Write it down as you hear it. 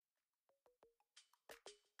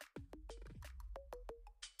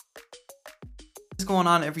What's going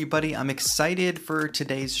on, everybody? I'm excited for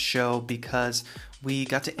today's show because we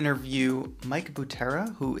got to interview Mike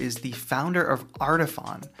Butera, who is the founder of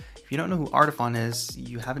Artiphon. If you don't know who Artiphon is,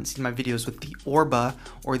 you haven't seen my videos with the Orba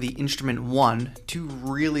or the Instrument One, two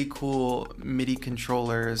really cool MIDI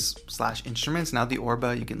controllers slash instruments. Now the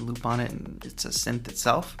Orba, you can loop on it and it's a synth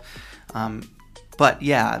itself. But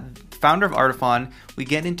yeah, founder of Artiphon, we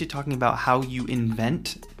get into talking about how you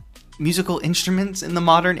invent musical instruments in the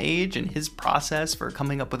modern age and his process for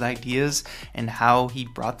coming up with ideas and how he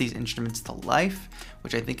brought these instruments to life,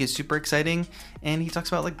 which I think is super exciting. And he talks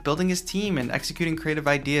about like building his team and executing creative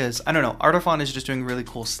ideas. I don't know, Artiphon is just doing really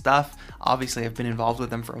cool stuff. Obviously I've been involved with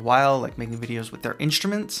them for a while, like making videos with their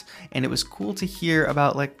instruments, and it was cool to hear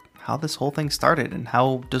about like how this whole thing started and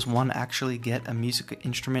how does one actually get a musical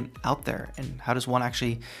instrument out there and how does one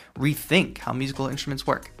actually rethink how musical instruments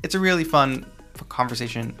work. It's a really fun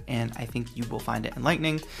conversation and I think you will find it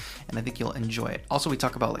enlightening and I think you'll enjoy it. Also, we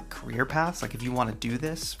talk about like career paths, like if you want to do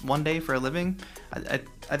this one day for a living.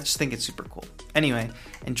 I just think it's super cool. Anyway,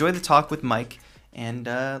 enjoy the talk with Mike and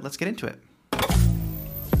let's get into it.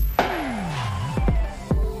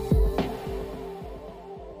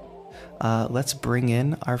 Let's bring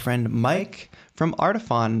in our friend Mike from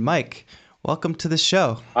Artiphon. Mike, welcome to the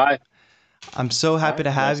show. Hi. I'm so happy to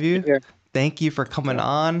have Nice to you. be here. Thank you for coming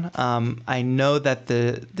on. I know that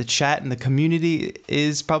the chat and the community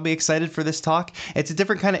is probably excited for this talk. It's a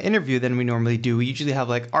different kind of interview than we normally do. We usually have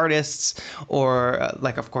like artists or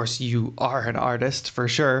like, of course, you are an artist for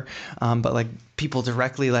sure, but like people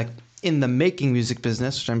directly like in the making music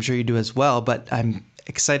business, which I'm sure you do as well. But I'm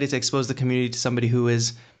excited to expose the community to somebody who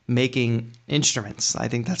is making instruments. I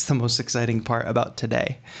think that's the most exciting part about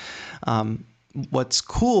today. What's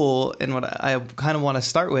cool and what I kind of want to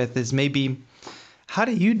start with is maybe how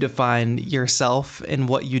do you define yourself and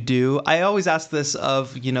what you do? I always ask this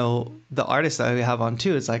of, you know, the artists that we have on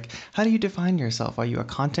too. It's like, how do you define yourself? Are you a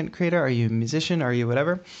content creator? Are you a musician? Are you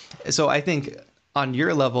whatever? So I think on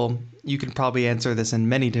your level, you can probably answer this in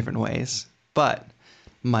many different ways. But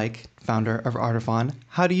Mike, founder of Artiphon,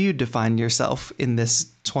 how do you define yourself in this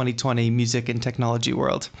 2020 music and technology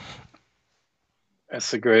world?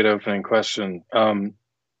 That's a great opening question. I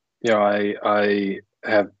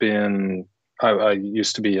have been, I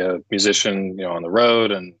used to be a musician, on the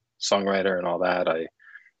road and songwriter and all that. I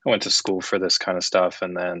went to school for this kind of stuff,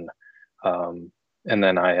 and then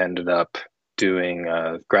I ended up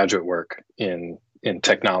doing graduate work in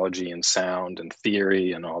technology and sound and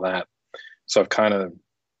theory and all that. So I've kind of,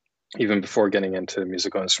 even before getting into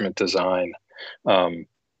musical instrument design,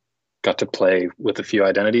 got to play with a few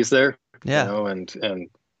identities there, Yeah. and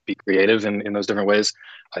be creative in those different ways.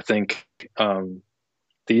 I think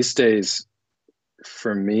these days,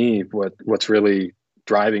 for me, what's really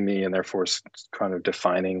driving me and therefore kind of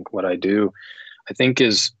defining what I do, I think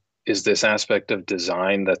is this aspect of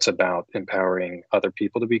design that's about empowering other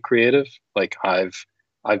people to be creative. Like I've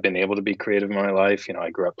been able to be creative in my life. I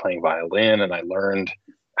grew up playing violin and I learned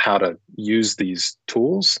how to use these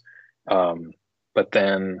tools. But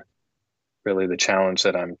then really the challenge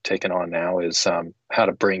that I'm taking on now is how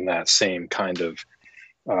to bring that same kind of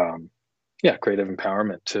creative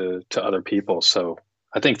empowerment to other people. So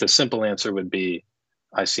I think the simple answer would be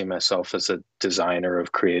I see myself as a designer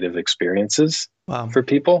of creative experiences Wow. for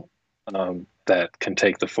people, that can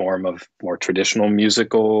take the form of more traditional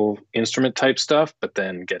musical instrument type stuff, but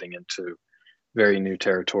then getting into very new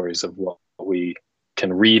territories of what we can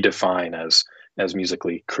redefine as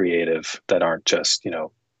musically creative that aren't just,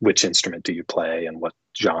 which instrument do you play and what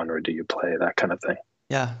genre do you play, that kind of thing.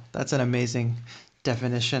 Yeah, that's an amazing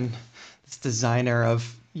definition. This designer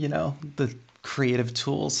of, the creative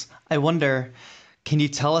tools. I wonder, can you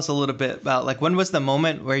tell us a little bit about like when was the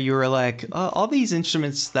moment where you were like, oh, all these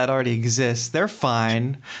instruments that already exist, they're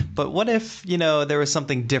fine, but what if, there was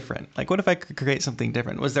something different? Like what if I could create something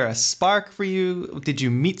different? Was there a spark for you? Did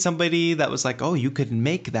you meet somebody that was like, oh, you could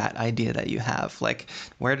make that idea that you have? Like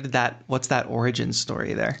what's that origin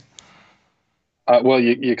story there? Well,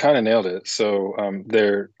 you kind of nailed it. So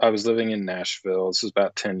I was living in Nashville. This was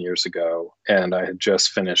about 10 years ago, and I had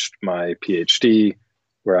just finished my PhD,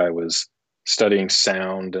 where I was studying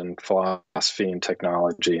sound and philosophy and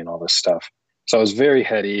technology and all this stuff. So I was very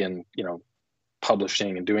heady and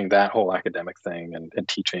publishing and doing that whole academic thing and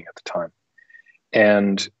teaching at the time.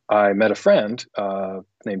 And I met a friend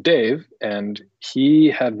named Dave, and he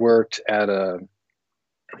had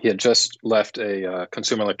just left a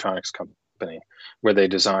consumer electronics company where they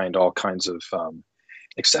designed all kinds of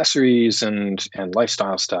accessories and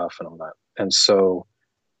lifestyle stuff and all that. And so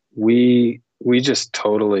we just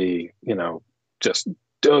totally, just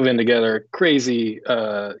dove in together, crazy,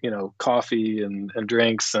 coffee and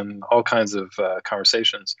drinks and all kinds of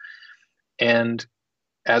conversations. And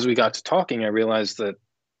as we got to talking, I realized that,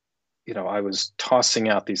 I was tossing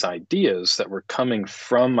out these ideas that were coming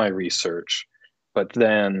from my research, but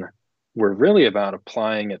then were really about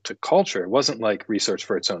applying it to culture. It wasn't like research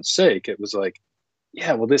for its own sake. It was like,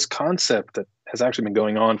 yeah, well, this concept that has actually been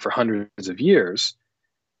going on for hundreds of years,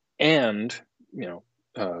 and,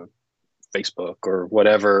 uh, Facebook or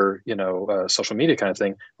whatever, social media kind of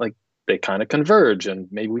thing, like they kind of converge, and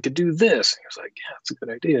maybe we could do this. And he was like, yeah, that's a good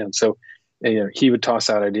idea. And so, he would toss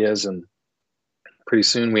out ideas, and pretty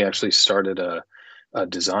soon we actually started a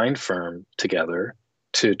design firm together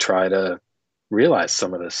to try to realize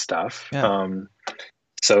some of this stuff. Yeah.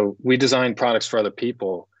 So we designed products for other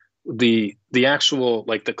people. The actual,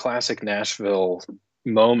 like, the classic Nashville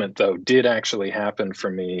moment though did actually happen for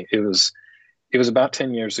me. It was about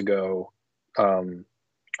 10 years ago.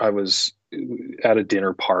 I was at a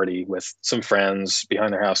dinner party with some friends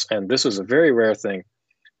behind their house, and this was a very rare thing.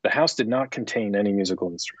 The house did not contain any musical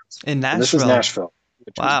instruments. In And this is Nashville. Nashville,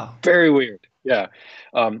 which was Wow. very weird. Yeah.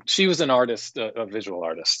 She was an artist, a visual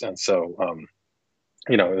artist. And so,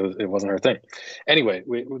 it wasn't her thing. Anyway,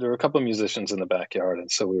 there were a couple of musicians in the backyard. And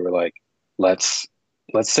so we were like, let's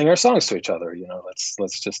sing our songs to each other.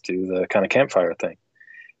 Let's just do the kind of campfire thing.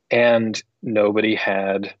 And nobody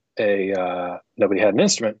had an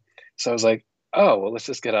instrument. So I was like, oh, well, let's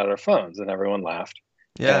just get out our phones. And everyone laughed.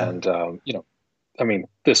 Yeah, And, I mean,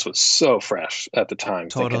 this was so fresh at the time,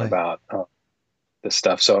 thinking totally. about this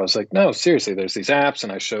stuff. So I was like, no, seriously, there's these apps,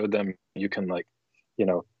 and I showed them you can, like,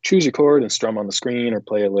 choose your chord and strum on the screen, or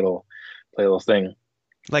play a little thing.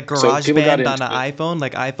 Like So people got GarageBand on into an it. iPhone,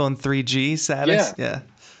 like iPhone 3G status. Yeah,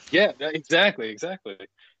 Yeah. yeah, exactly.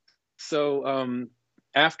 So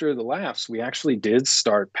after the laughs, we actually did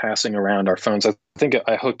start passing around our phones. I think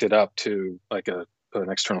I hooked it up to like an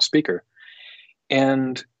external speaker,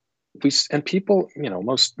 and people,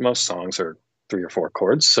 most songs are three or four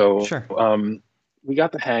chords. So Sure. we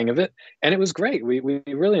got the hang of it, and it was great. We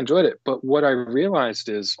really enjoyed it. But what I realized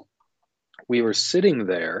is we were sitting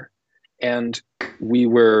there, and we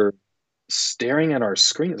were staring at our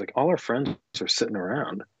screens. Like, all our friends are sitting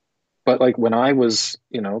around. But like when I was,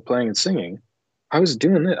 playing and singing, I was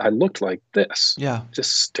doing it. I looked like this, Yeah.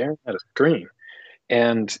 just staring at a screen.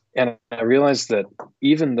 And I realized that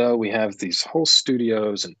even though we have these whole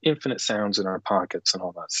studios and infinite sounds in our pockets and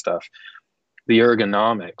all that stuff, the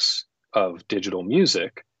ergonomics of digital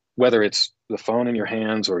music, whether it's the phone in your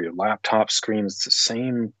hands or your laptop screen, it's the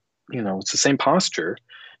same. It's the same posture.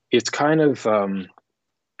 It's kind of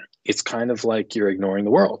like you're ignoring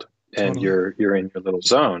the world, and Totally. you're in your little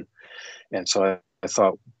zone. And so I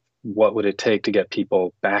thought, what would it take to get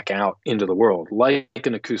people back out into the world, like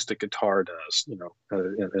an acoustic guitar does,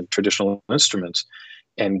 and traditional instruments,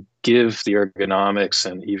 and give the ergonomics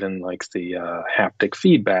and even like the haptic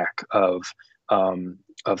feedback of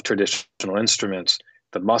traditional instruments,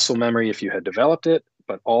 the muscle memory if you had developed it,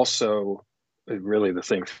 but also really the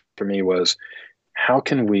thing for me was, how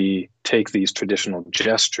can we take these traditional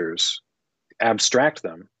gestures, abstract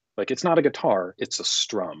them? Like, it's not a guitar, it's a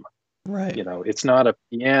strum. Right. It's not a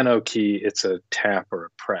piano key, it's a tap or a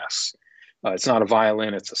press. It's not a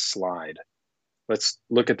violin, it's a slide. Let's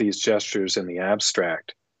look at these gestures in the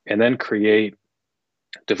abstract, and then create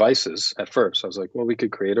devices. At first I was like, well, we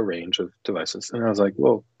could create a range of devices, and I was like,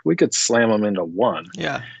 well, we could slam them into one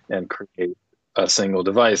Yeah. and create a single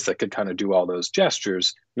device that could kind of do all those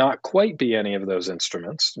gestures, not quite be any of those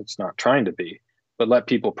instruments, it's not trying to be, but let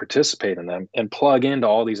people participate in them and plug into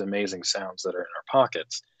all these amazing sounds that are in our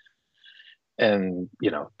pockets. And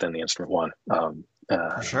then the instrument one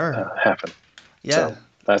For sure. happened. Yeah. So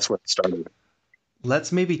that's what started.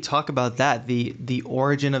 Let's maybe talk about that, the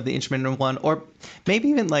origin of the instrument one, or maybe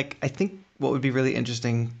even like, I think what would be really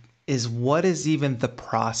interesting is what is even the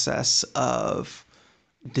process of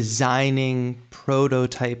designing,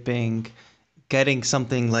 prototyping, getting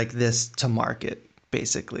something like this to market.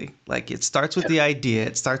 Basically, like, it starts with Yeah. the idea.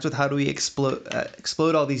 It starts with how do we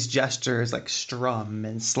explode all these gestures like strum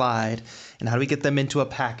and slide, and how do we get them into a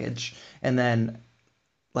package, and then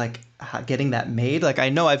like getting that made. Like, I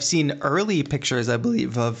know I've seen early pictures, I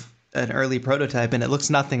believe, of an early prototype, and it looks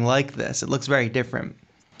nothing like this. It looks very different,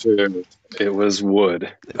 Dude, it was wood.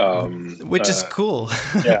 which is cool.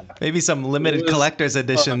 Yeah, Maybe some it limited was. collector's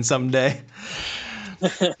edition someday.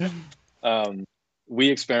 um, we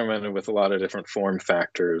experimented with a lot of different form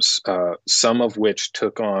factors, some of which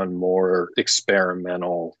took on more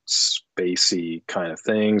experimental, spacey kind of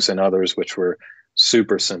things, and others which were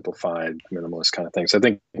super simplified, minimalist kind of things. I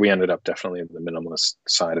think we ended up definitely in the minimalist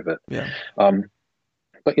side of it. Yeah. Um,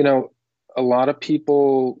 But a lot of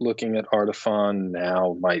people looking at Artifon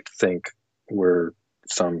now might think we're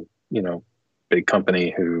some, big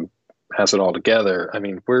company who has it all together. I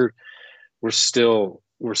mean, we're still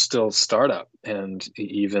startup, and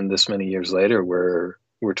even this many years later, we're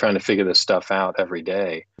trying to figure this stuff out every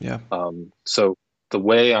day. Yeah. So the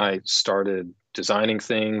way I started designing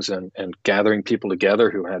things and gathering people together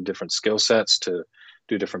who had different skill sets to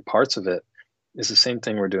do different parts of it is the same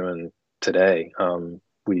thing we're doing today.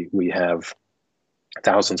 We have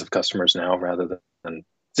thousands of customers now rather than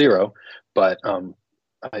zero, but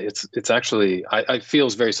it's actually I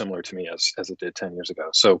feels very similar to me as it did 10 years ago.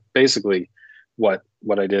 So basically, what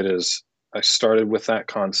I did is I started with that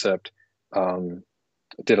concept,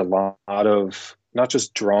 did a lot of not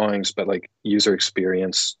just drawings but like user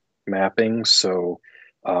experience mapping. So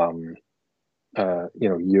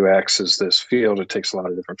UX is this field; it takes a lot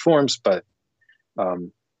of different forms, but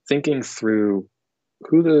thinking through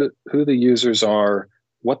who the users are,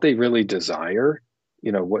 what they really desire,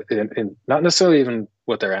 what, and not necessarily even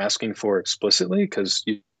what they're asking for explicitly, because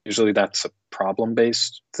usually that's a problem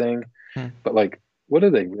based thing, Hmm. but like what do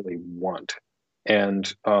they really want,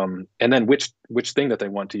 and then which thing that they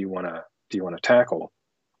want do you want to tackle.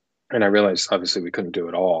 And I realized obviously we couldn't do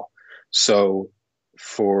it all. So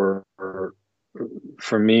for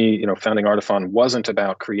for me, founding Artifon wasn't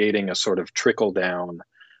about creating a sort of trickle down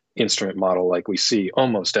instrument model like we see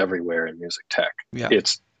almost everywhere in music tech. Yeah.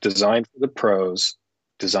 It's designed for the pros,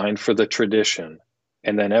 designed for the tradition,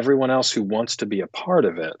 and then everyone else who wants to be a part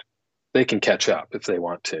of it, they can catch up if they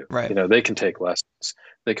want to. Right. They can take lessons.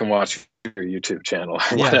 They can watch your YouTube channel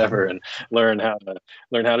or Yeah. whatever and learn how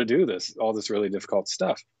to do all this really difficult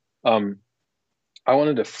stuff. Um, I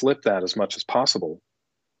wanted to flip that as much as possible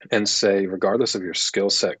and say, regardless of your skill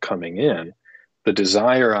set coming in, the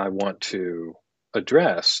desire I want to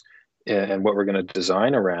address and what we're going to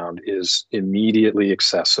design around is immediately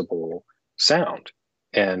accessible sound,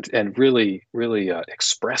 and really really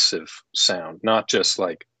expressive sound, not just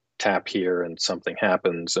like tap here and something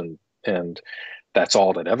happens and that's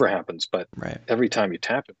all that ever happens, but Right. every time you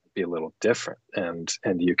tap it will be a little different, and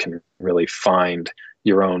you can really find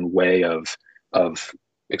your own way of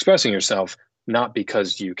expressing yourself, not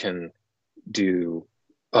because you can do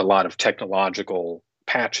a lot of technological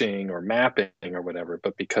patching or mapping or whatever,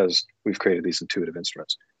 but because we've created these intuitive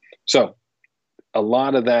instruments. So a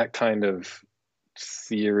lot of that kind of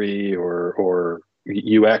theory or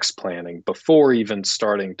UX planning before even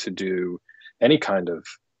starting to do any kind of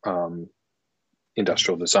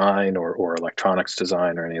industrial design or electronics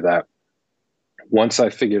design or any of that. Once I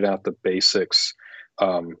figured out the basics,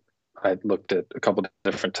 I looked at a couple of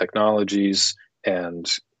different technologies,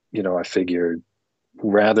 and I figured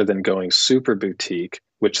rather than going super boutique,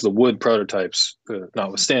 which the wood prototypes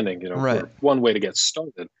notwithstanding, Right. were one way to get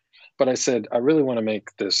started. But I said I really want to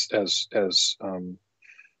make this as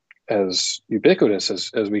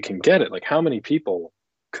ubiquitous as we can get it. Like, how many people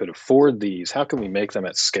could afford these? How can we make them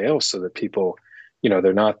at scale so that people,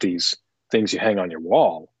 they're not these things you hang on your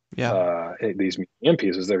wall. Yeah. These museum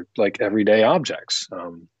pieces, they're like everyday objects.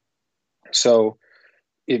 So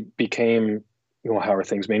it became, how are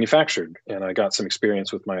things manufactured? And I got some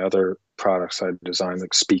experience with my other products. I designed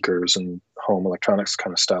like speakers and home electronics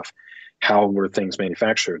kind of stuff. How were things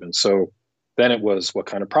manufactured? And so then it was, what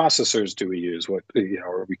kind of processors do we use?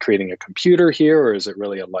 Are we creating a computer here, or is it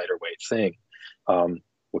really a lighter weight thing?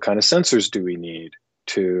 What kind of sensors do we need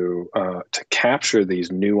to capture these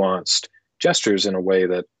nuanced gestures in a way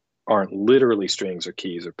that aren't literally strings or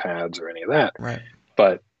keys or pads or any of that, Right.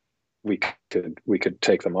 but we could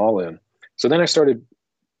take them all in. So then I started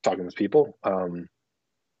talking with people,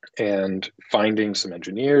 and finding some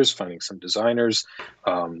engineers, finding some designers,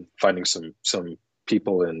 finding some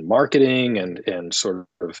people in marketing and sort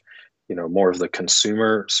of more of the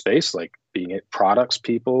consumer space, like being products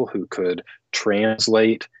people who could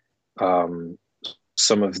translate um,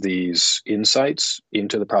 some of these insights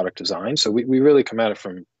into the product design. So we really come at it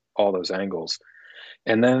from all those angles.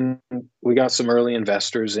 And then we got some early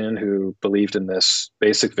investors in who believed in this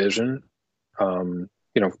basic vision,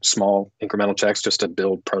 small incremental checks just to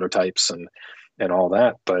build prototypes and all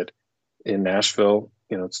that. But in Nashville,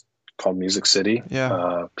 it's called Music City.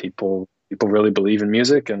 Yeah. People really believe in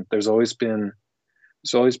music, and there's always been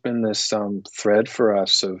this thread for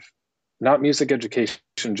us of not music education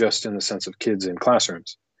just in the sense of kids in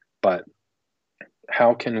classrooms, but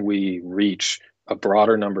how can we reach a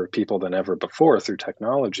broader number of people than ever before through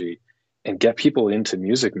technology and get people into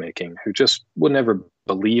music making who just would never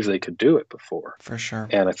believe they could do it before. For sure.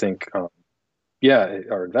 And I think,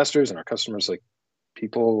 our investors and our customers, like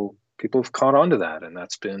people have caught on to that. And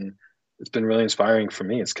it's been really inspiring for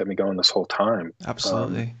me. It's kept me going this whole time.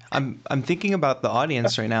 Absolutely. I'm thinking about the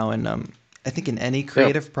audience right now, and I think in any Yeah.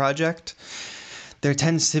 creative project, there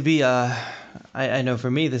tends to be I know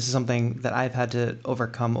for me, this is something that I've had to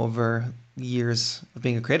overcome over years of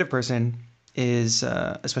being a creative person, is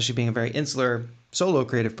especially being a very insular solo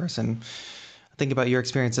creative person. Think about your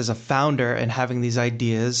experience as a founder and having these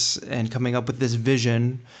ideas and coming up with this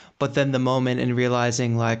vision, but then the moment and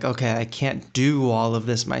realizing like, okay, I can't do all of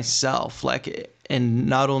this myself. Like, and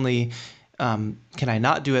not only can I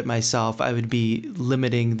not do it myself, I would be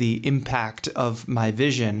limiting the impact of my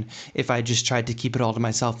vision if I just tried to keep it all to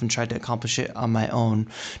myself and tried to accomplish it on my own.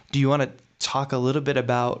 Do you want to talk a little bit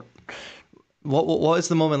about what was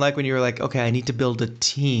the moment like when you were like, okay, I need to build a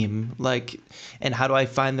team, like, and how do I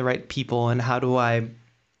find the right people, and how do I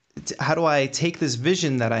take this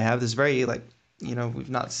vision that I have, this very like, we've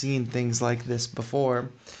not seen things like this before,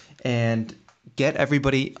 and get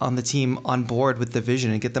everybody on the team on board with the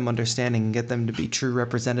vision and get them understanding and get them to be true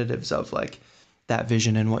representatives of like that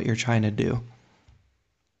vision and what you're trying to do.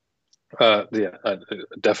 Yeah,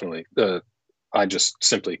 definitely. I just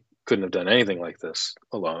simply couldn't have done anything like this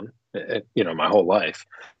alone, my whole life.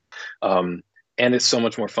 Um, and it's so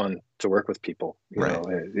much more fun to work with people. Right.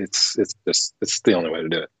 It's the only way to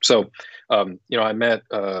do it. So, I met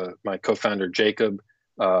my co-founder Jacob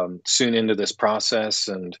soon into this process,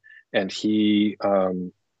 and he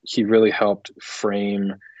really helped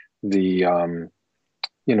frame the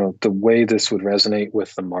the way this would resonate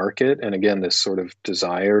with the market, and again, this sort of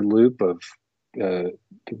desire loop of uh,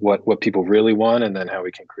 what people really want, and then how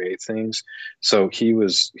we can create things. So he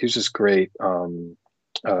was just great, and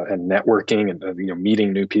networking, and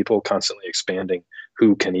meeting new people, constantly expanding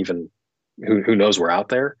who can even who knows we're out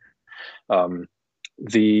there. Um,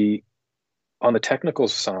 the On the technical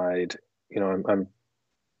side, I'm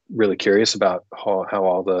really curious about how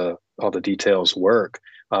all the details work.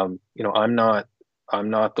 I'm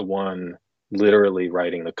not the one literally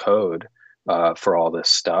writing the code for all this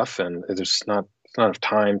stuff, and there's not enough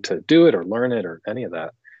time to do it or learn it or any of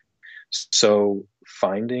that. So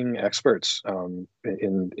finding experts, in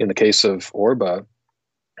the case of Orba,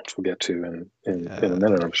 which we'll get to in a Yeah.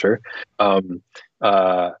 minute, I'm sure. Um,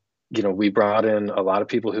 uh, we brought in a lot of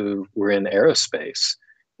people who were in aerospace,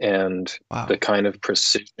 and Wow. the kind of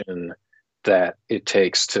precision that it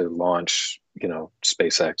takes to launch,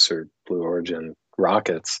 SpaceX or Blue Origin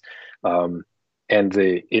rockets. Um, and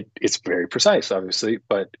it's very precise, obviously,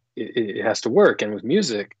 but it has to work. And with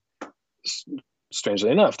music, strangely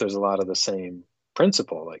enough, there's a lot of the same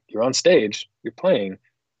principle. Like, you're on stage, you're playing,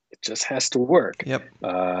 it just has to work. Yep.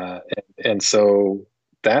 And so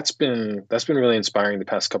that's been really inspiring the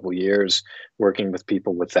past couple of years, working with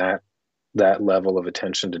people with that level of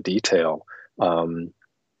attention to detail. And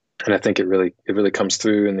I think it really comes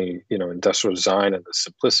through in the industrial design and the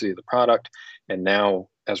simplicity of the product. And now,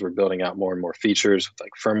 as we're building out more and more features with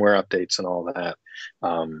like firmware updates and all that,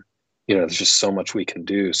 there's just so much we can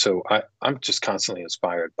do. So I'm just constantly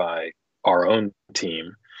inspired by our own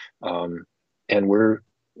team, and we're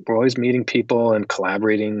always meeting people and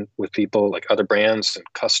collaborating with people, like other brands and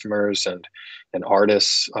customers and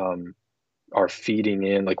artists, are feeding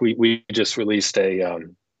in. Like, we just released a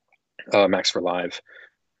Max for Live,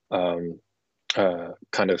 um,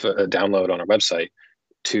 kind of a download on our website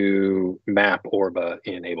to map Orba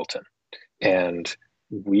in Ableton. And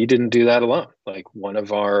we didn't do that alone. Like, one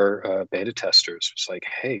of our beta testers was like,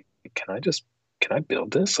 "Hey, can I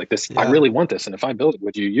build this? Like this, I Yeah, really want this. And if I build it,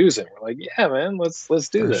 would you use it?" And we're like, "Yeah, man, let's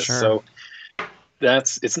do for this." sure. So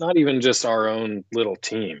it's not even just our own little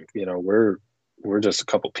team. We're just a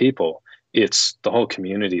couple people. It's the whole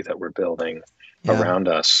community that we're building Yeah. around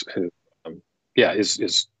us, who, yeah,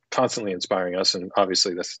 is constantly inspiring us. And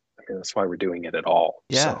obviously, that's why we're doing it at all.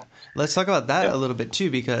 Yeah, So let's talk about that yeah. a little bit too,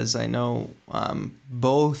 because I know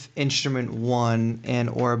both Instrument One and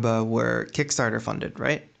Orba were Kickstarter funded,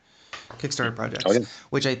 right? Kickstarter Oh projects, yeah.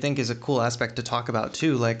 which I think is a cool aspect to talk about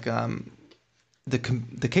too. Like the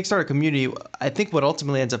Kickstarter community, I think what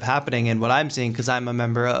ultimately ends up happening, and what I'm seeing, because I'm a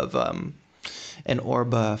member of an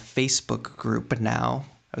Orba Facebook group now.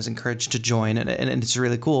 I was encouraged to join, and it's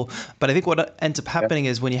really cool. But I think what ends up Yeah. happening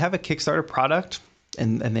is when you have a Kickstarter product,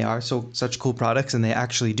 and they are such cool products, and they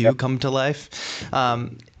actually do Yep. come to life,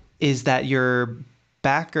 is that your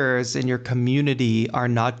backers and your community are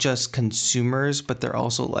not just consumers, but they're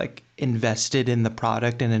also like invested in the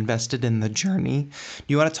product and invested in the journey. Do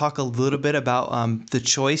you want to talk a little bit about the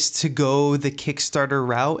choice to go the Kickstarter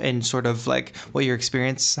route and sort of like what your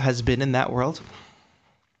experience has been in that world?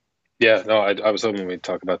 Yeah. No, I was hoping we'd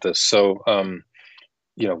talk about this. So,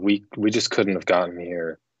 we just couldn't have gotten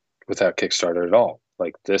here without Kickstarter at all.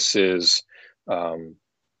 Like um,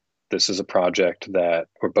 this is a project that,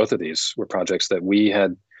 or both of these were projects that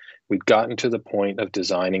we'd gotten to the point of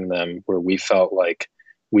designing them where we felt like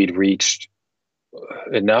we'd reached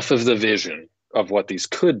enough of the vision of what these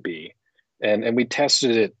could be, and we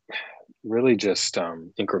tested it really just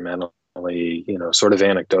incrementally, sort of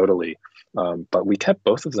anecdotally, but we kept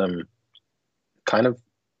both of them kind of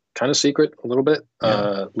secret a little bit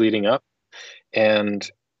Yeah. leading up, and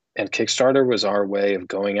Kickstarter was our way of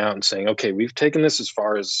going out and saying, okay, we've taken this as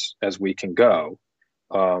far as we can go,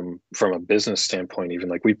 from a business standpoint. Even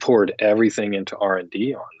like we poured everything into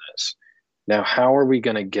R&D on this. Now how are we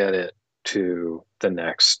going to get it to the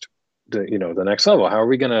next level? How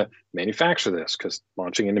are we going to manufacture this? Because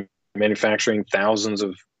launching into manufacturing thousands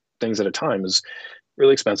of things at a time is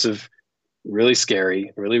really expensive, really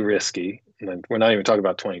scary, really risky. And then we're not even talking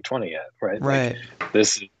about 2020 yet, right? Like Right.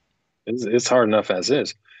 this it's hard enough as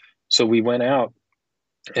is. So we went out,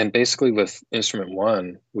 and basically with instrument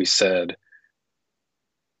one, we said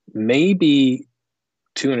maybe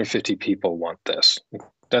 250 people want this.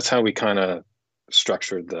 That's how we kind of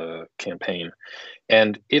structured the campaign.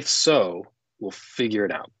 And if so, we'll figure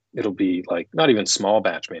it out. It'll be like not even small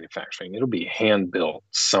batch manufacturing. It'll be hand built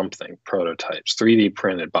something, prototypes, 3D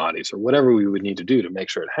printed bodies, or whatever we would need to do to make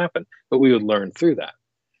sure it happened. But we would learn through that.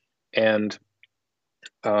 And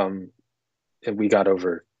and we got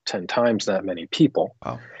over 10 times that many people.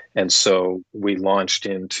 Wow. And so we launched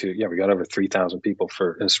into, we got over 3,000 people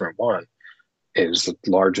for instrument one. It was the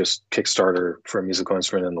largest Kickstarter for a musical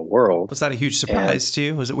instrument in the world. Was that a huge And surprise to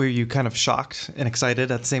you? Was it, were you kind of shocked and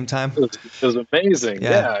excited at the same time? it was amazing.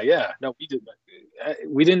 Yeah. Yeah. No,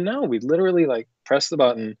 we didn't know. We literally like pressed the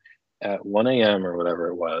button at 1 a.m. or whatever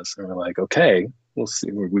it was. And we're like, okay, we'll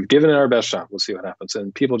see. We've given it our best shot. We'll see what happens.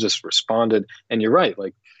 And people just responded. And you're right.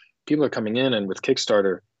 Like people are coming in, and with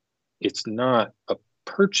Kickstarter, it's not a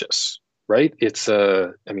purchase, right? It's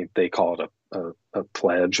they call it a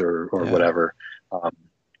pledge or Yeah. whatever.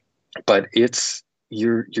 But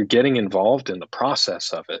you're getting involved in the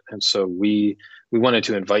process of it. And so we wanted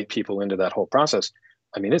to invite people into that whole process.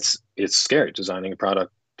 I mean, it's scary. Designing a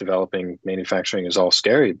product, developing, manufacturing is all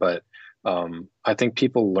scary, but I think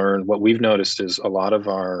people learn. What we've noticed is a lot of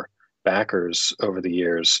our backers over the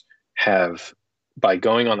years have, by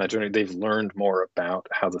going on that journey, they've learned more about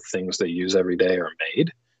how the things they use every day are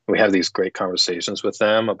made. We have these great conversations with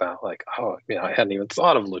them about like, oh, I hadn't even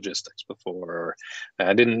thought of logistics before, or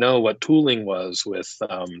I didn't know what tooling was with,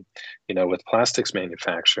 with plastics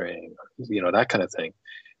manufacturing, that kind of thing.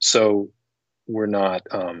 So we're not,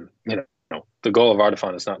 the goal of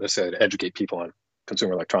Artefon is not necessarily to educate people on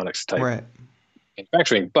consumer electronics type Right.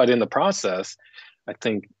 manufacturing, but in the process, I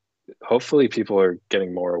think hopefully people are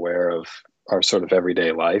getting more aware of our sort of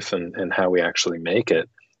everyday life and how we actually make it.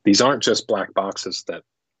 These aren't just black boxes that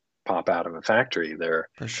pop out of a factory.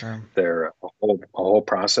 For sure. They're a whole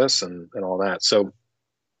process and all that. So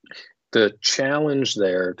the challenge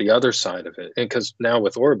there, the other side of it, and because now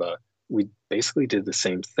with Orba, we basically did the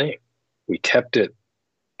same thing. We kept it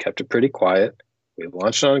pretty quiet. We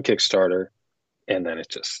launched it on Kickstarter, and then it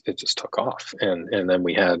just took off. And then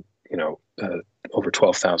we had over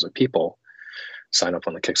 12,000 people sign up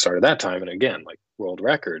on the Kickstarter that time. And again, like world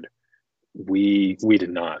record, we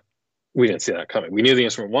didn't see that coming. We knew the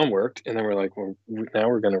instrument one worked, and then we're like, well, now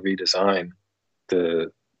we're going to redesign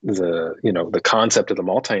the concept of the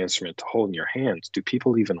multi-instrument to hold in your hands. Do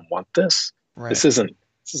people even want this? Right. This isn't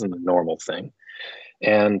a normal thing.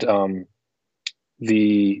 And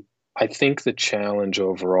I think the challenge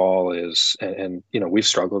overall is, and we've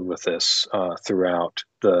struggled with this throughout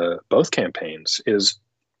both campaigns, is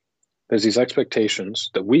there's these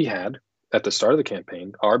expectations that we had at the start of the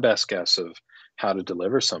campaign, our best guess of how to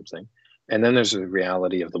deliver something. And then there's a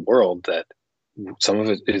reality of the world that some of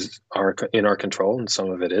it is in our control and some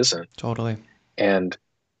of it isn't. Totally. And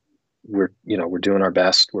we're doing our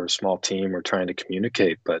best. We're a small team. We're trying to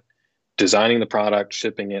communicate, but designing the product,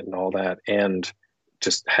 shipping it and all that, and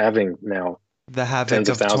just having now The havoc tens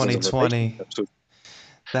of of thousands 2020.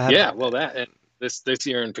 That and this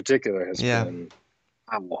year in particular has been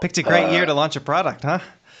picked a great year to launch a product, huh?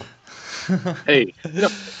 Hey,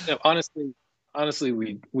 honestly,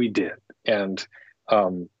 we did. And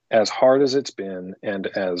as hard as it's been, and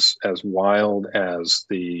as wild as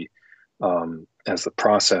the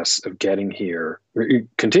process of getting here it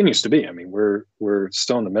continues to be. I mean, we're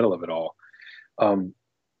still in the middle of it all.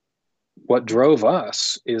 What drove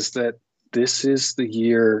us is that this is the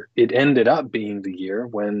year. It ended up being the year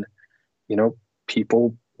when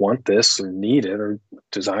people want this or need it or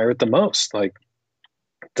desire it the most. Like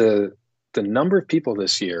the number of people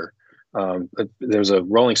this year There's a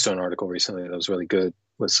Rolling Stone article recently that was really good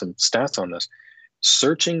with some stats on this.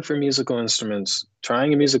 Searching for musical instruments,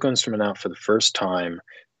 trying a musical instrument out for the first time,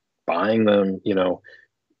 buying them,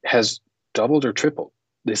 has doubled or tripled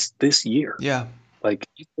this year. Yeah. Like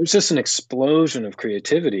there's just an explosion of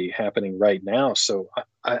creativity happening right now. So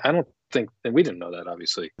I don't think, and we didn't know that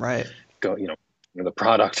obviously, Right. the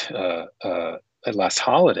product at last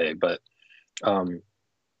holiday, but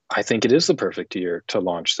I think it is the perfect year to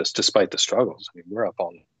launch this, despite the struggles. I mean, we're up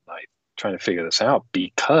all night trying to figure this out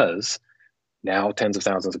because now tens of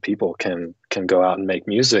thousands of people can go out and make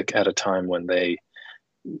music at a time when they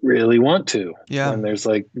really want to. Yeah. When there's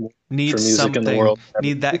like Need for music in the something, world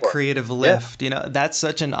need that before. creative Yeah, lift. That's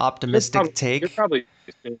such an you're optimistic probably you're take. probably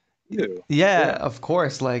you. Yeah, Yeah, of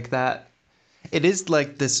course, like that. It is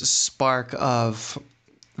like this spark of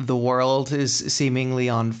the world is seemingly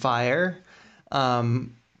on fire.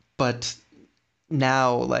 Um, but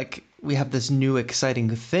now, like, we have this new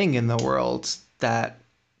exciting thing in the world that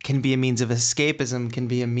can be a means of escapism, can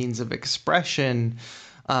be a means of expression,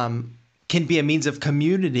 um, can be a means of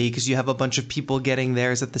community because you have a bunch of people getting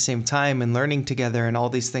theirs at the same time and learning together and all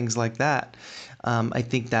these things like that. I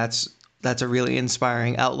think that's a really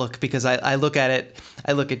inspiring outlook because I look at it,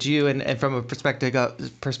 I look at you and from a perspective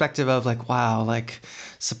of like, wow, like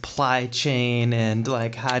supply chain and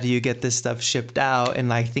like how do you get this stuff shipped out,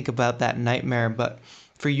 and I think about that nightmare. But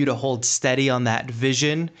for you to hold steady on that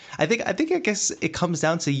vision, I guess it comes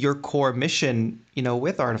down to your core mission,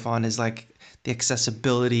 with Artifon is like the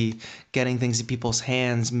accessibility, getting things in people's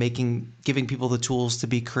hands, giving people the tools to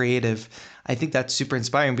be creative. I think that's super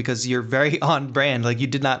inspiring because you're very on brand. Like you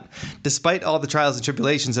did not, despite all the trials and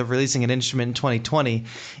tribulations of releasing an instrument in 2020,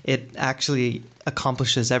 it actually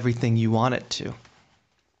accomplishes everything you want it to.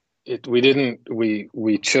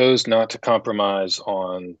 We chose not to compromise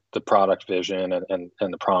on the product vision and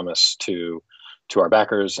the promise to our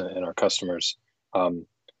backers and our customers.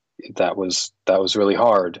 That was really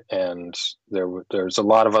hard, and there's a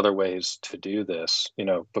lot of other ways to do this.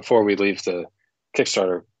 Before we leave the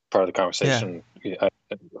Kickstarter part of the Yeah. conversation,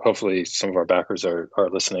 hopefully some of our backers are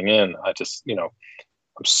listening in. I just I'm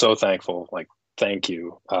so thankful. Like, thank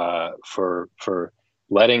you for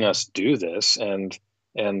letting us do this, and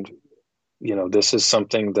this is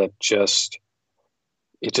something that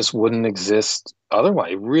it just wouldn't exist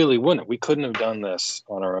otherwise. It really wouldn't. We couldn't have done this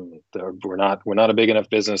on our own. We're not a big enough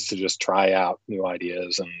business to just try out new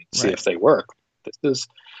ideas and see Right. if they work. This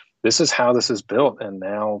is how this is built, and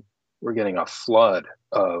now we're getting a flood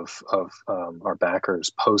of our backers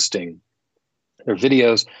posting their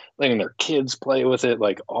videos, letting their kids play with it,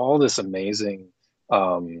 like all this amazing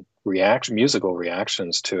musical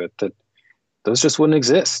reactions to it that those just wouldn't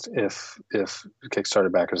exist if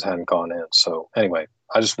Kickstarter backers hadn't gone in. So anyway,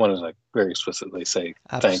 I just wanted to very explicitly say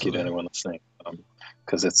thank you to Absolutely. anyone listening,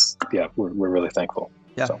 because we're really thankful.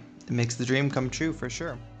 Yeah. So It makes the dream come true for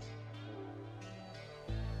sure.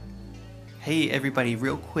 Hey everybody,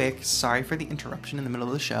 real quick, sorry for the interruption in the middle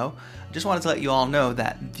of the show. I just wanted to let you all know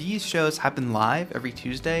that these shows happen live every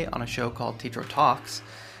Tuesday on a show called Tetro Talks.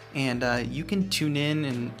 And you can tune in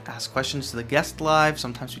and ask questions to the guest live.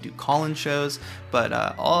 Sometimes we do call-in shows, but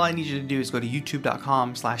all I need you to do is go to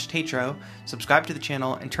youtube.com/Tetro, subscribe to the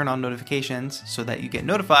channel, and turn on notifications so that you get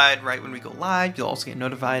notified right when we go live. You'll also get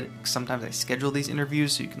notified. Sometimes I schedule these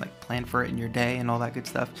interviews so you can plan for it in your day and all that good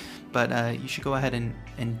stuff. But you should go ahead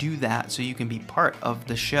and do that so you can be part of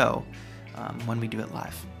the show when we do it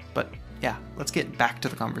live. But yeah, let's get back to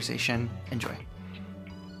the conversation. Enjoy.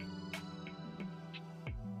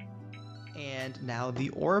 And now the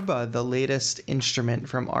Orba, the latest instrument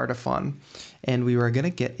from Artifon. And we were going to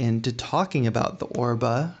get into talking about the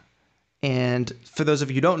Orba. And for those of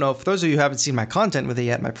you who don't know, for those of you who haven't seen my content with it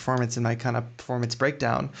yet, my performance and my kind of performance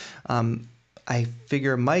breakdown, I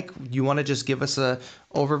figure, Mike, you want to just give us a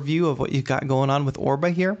overview of what you've got going on with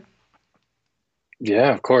Orba here?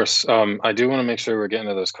 yeah, of course. I do want to make sure we're getting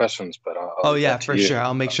to those questions, but I'll leave that to for you. sure.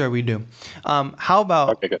 I'll make sure we do. How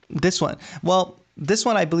about Okay, good. this one? Well, this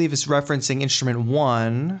one I believe is referencing instrument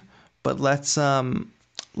 1, but let's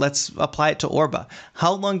apply it to Orba.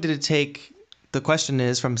 How long did it take? The question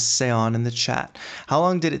is from Seon in the chat. How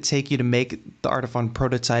long did it take you to make the Artifon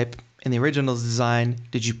prototype? In the original design,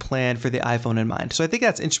 did you plan for the iPhone in mind? So I think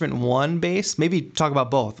that's instrument 1 base. Maybe talk about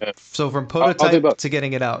both. Yeah. So from I'll do prototype both. to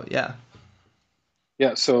getting it out. Yeah.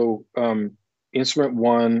 Yeah. So instrument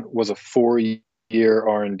 1 was a 4-year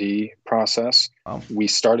R&D process. Wow. We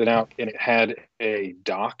started out and it had a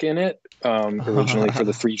dock in it originally for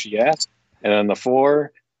the 3GS, and then the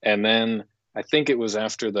 4, and then I think it was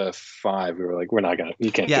after the 5. We were like,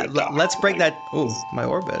 you can't Yeah, get a dock. let's break Like, that. Oh, my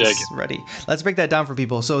Orba yeah, is ready. Let's break that down for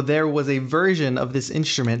people. So there was a version of this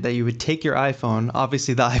instrument that you would take your iPhone.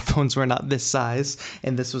 Obviously, the iPhones were not this size,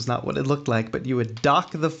 and this was not what it looked like. But you would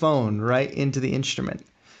dock the phone right into the instrument.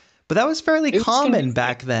 But that was fairly it was common convenient.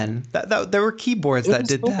 back then. That there were keyboards It that was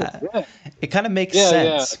did cool. that. Yeah, It kind of makes yeah.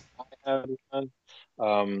 sense. I had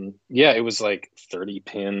one. Yeah, it was like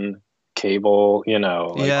 30-pin cable, like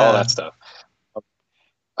all Yeah, that stuff.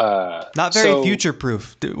 not very So future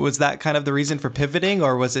proof. Was that kind of the reason for pivoting,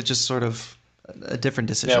 or was it just sort of a different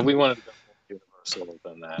yeah, decision? we wanted to go more universal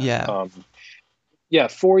than that. Yeah, Yeah,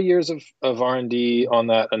 4 years of R&D on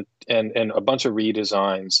that, and a bunch of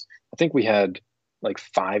redesigns. I think we had like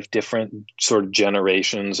 5 different sort of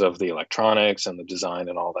generations of the electronics and the design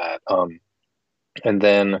and all that. And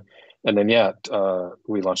then yeah,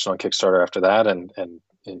 we launched on Kickstarter after that, and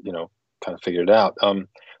kind of figured it out.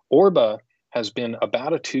 Orba has been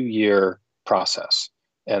about a 2-year process,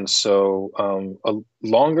 and so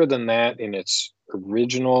longer than that in its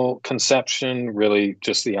original conception. Really,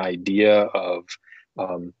 just the idea of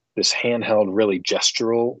this handheld, really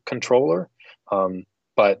gestural controller.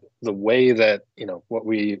 But the way that what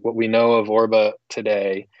we know of Orba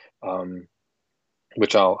today.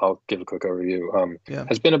 Which I'll give a quick overview, yeah.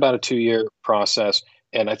 has been about a 2-year process.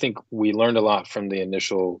 And I think we learned a lot from the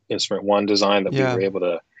initial Instrument One design, that we Yeah, were able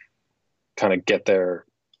to kind of get there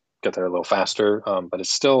a little faster. But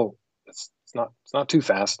it's not too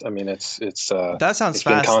fast. I mean, that sounds it's been fast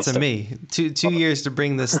to constant. me. Two years to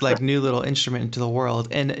bring this like new little instrument into the world.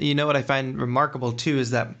 And you know what I find remarkable too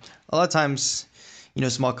is that a lot of times,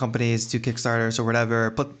 small companies do Kickstarters or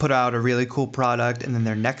whatever, put out a really cool product, and then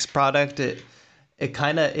their next product it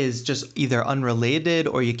kind of is just either unrelated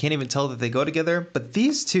or you can't even tell that they go together. But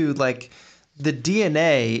these two, like, the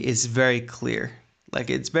DNA is very clear.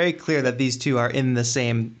 Like, it's very clear that these two are in the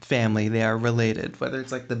same family. They are related. Whether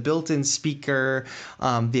it's like the built-in speaker,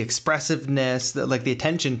 the expressiveness, like the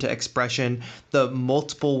attention to expression, the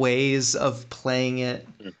multiple ways of playing it.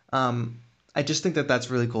 I just think that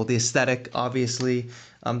that's really cool. The aesthetic, obviously,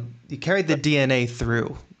 you carried the DNA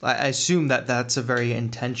through. I assume that that's a very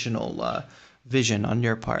intentional vision on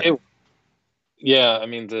your part. It, yeah, I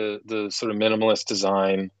mean, the sort of minimalist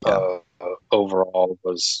design Yeah. overall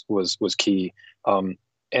was key. Um,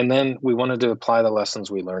 and then we wanted to apply the lessons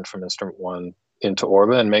we learned from Instrument One into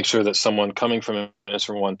Orba, and make sure that someone coming from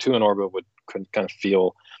Instrument One to an Orba could kind of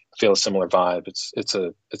feel a similar vibe. It's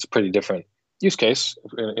a pretty different use case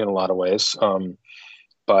in a lot of ways.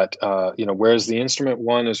 But whereas the Instrument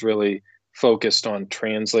One is really focused on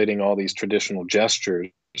translating all these traditional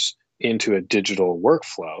gestures into a digital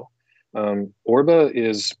workflow, Orba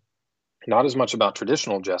is not as much about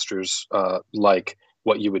traditional gestures, like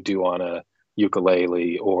what you would do on a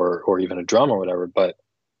ukulele or even a drum or whatever, but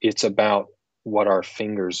it's about what our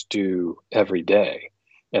fingers do every day.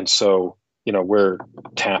 And so, we're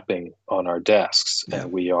tapping on our desks, Yeah.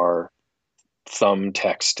 and we are thumb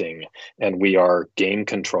texting, and we are game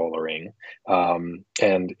controllering, and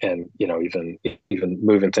even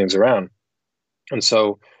moving things around. And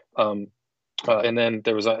so, um, and then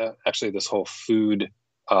there was actually this whole food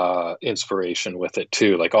inspiration with it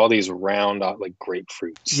too, like all these round like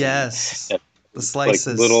grapefruits, Yes. and The like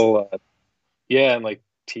slices. little yeah, and like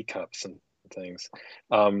teacups and things.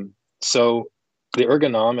 So the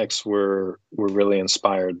ergonomics were really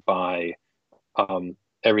inspired by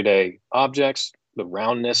everyday objects, the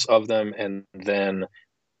roundness of them, and then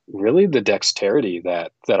really the dexterity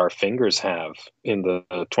that our fingers have in the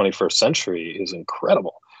 21st century is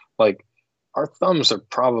incredible. Like, our thumbs are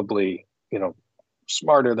probably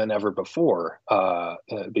smarter than ever before,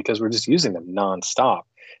 because we're just using them nonstop.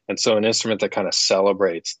 And so an instrument that kind of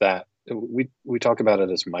celebrates that, we talk about it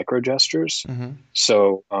as micro gestures. Hmm.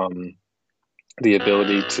 So the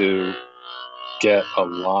ability to get a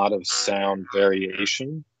lot of sound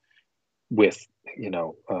variation with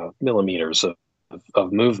millimeters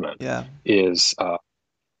of movement Yeah. is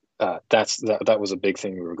that was a big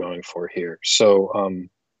thing we were going for here. So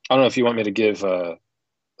I don't know if you want me to give a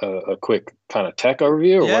quick kind of tech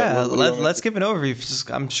overview, or what Yeah, what do you want me to let's do? give an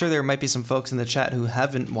overview. I'm sure there might be some folks in the chat who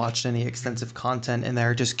haven't watched any extensive content and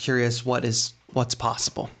they're just curious what's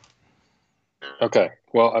possible. Okay,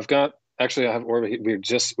 well, I have Orbit. We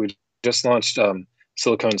just launched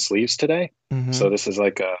silicone sleeves today, so Hmm. this is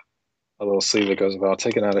like a little sleeve that goes. Well, I'll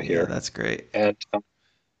take it out of Yeah, here. that's great. And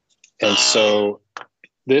so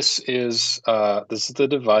this is the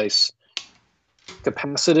device,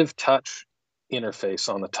 capacitive touch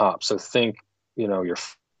interface on the top. So think, your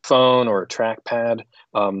phone or a trackpad.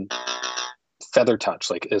 feather touch.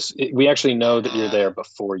 We actually know that you're there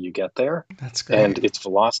before you get there, That's and great. it's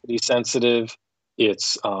velocity sensitive.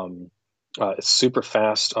 It's super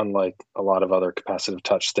fast. Unlike a lot of other capacitive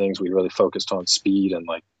touch things, we really focused on speed and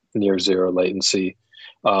like near zero latency.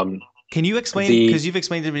 Um, Can you explain, the because you've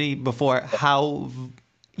explained to me before, how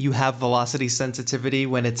you have velocity sensitivity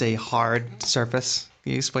when it's a hard surface?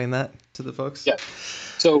 Can you explain that to the folks? Yeah,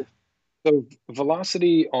 so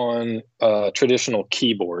velocity on a traditional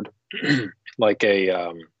keyboard, like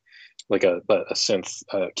a synth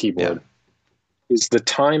Yeah. keyboard, is the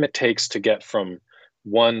time it takes to get from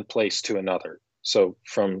one place to another. So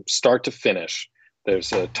from start to finish,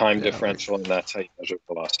 there's a time Yeah, like differential, and that's how you measure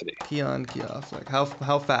velocity. key on, key off. Like how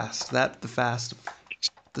fast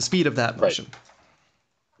the speed of that Right, motion.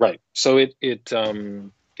 right. So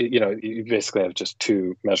you basically have just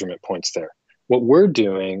two measurement points there. What we're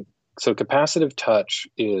doing, so capacitive touch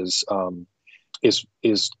is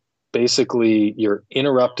basically you're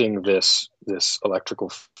interrupting this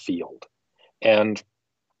electrical field. And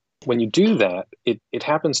when you do that, it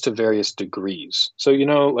happens to various degrees. So,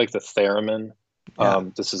 like the theremin, Yeah.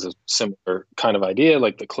 this is a similar kind of idea.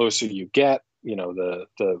 Like the closer you get,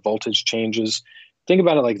 the voltage changes. Think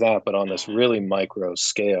about it like that, but on this really micro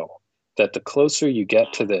scale, that the closer you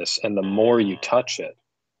get to this and the more you touch it,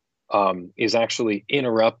 is actually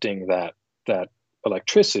interrupting that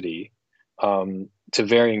electricity, to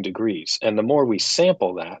varying degrees. And the more we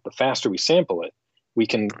sample that, the faster we sample it, we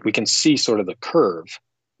can see sort of the curve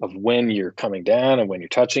of when you're coming down and when you're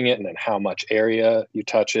touching it, and then how much area you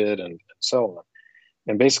touch it, and so on.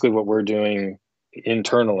 And basically, what we're doing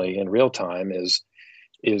internally in real time is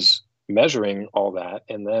measuring all that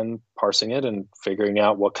and then parsing it and figuring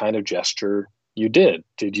out what kind of gesture you did.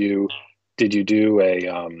 Did you do a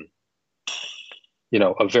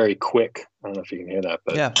very quick, I don't know if you can hear that,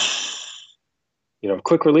 but Yeah.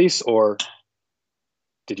 quick release, or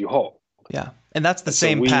did you hold? Yeah. And that's the And so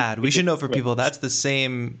same pad. we We should know for right, people that's the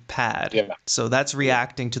same pad. yeah, So that's yeah.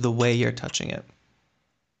 reacting to the way you're touching it.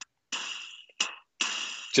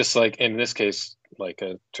 Just like in this case, like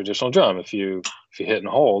a traditional drum, if you hit and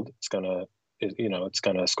hold, it's gonna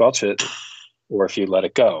squelch it, or if you let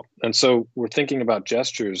it go. And so we're thinking about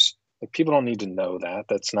gestures. Like, people don't need to know that.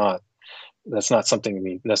 That's not something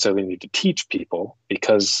we necessarily need to teach people,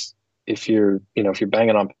 because if you're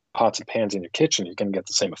banging on pots and pans in your kitchen, you're going to get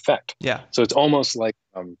the same effect. Yeah. So it's almost like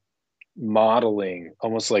modeling,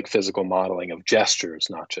 almost like physical modeling of gestures,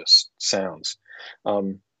 not just sounds.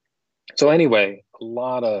 Um, so anyway, a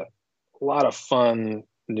lot of fun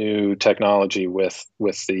new technology with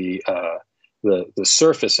the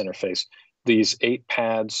Surface interface. These 8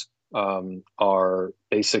 pads are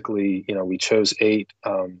basically, we chose 8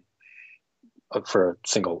 for a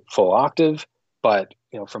single full octave, but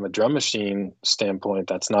from a drum machine standpoint,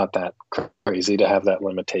 that's not that crazy to have that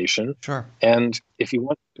limitation. Sure. And if you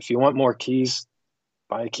want more keys,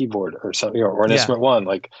 buy a keyboard or something, or an Yeah. instrument one.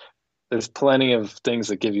 Like, there's plenty of things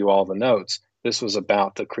that give you all the notes. This was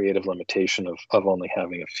about the creative limitation of only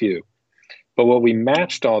having a few. But what we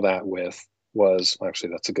matched all that with was, actually,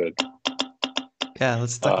 that's a good. Yeah.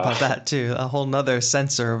 Let's talk Uh, about that too. A whole nother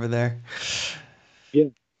sensor over there. yeah.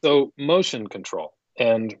 So motion control,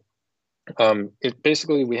 and it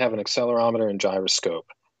basically, we have an accelerometer and gyroscope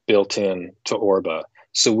built in to Orba,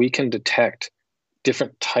 so we can detect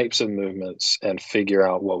different types of movements and figure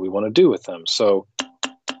out what we want to do with them. So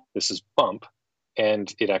this is bump,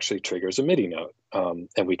 and it actually triggers a MIDI note,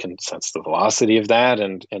 and we can sense the velocity of that.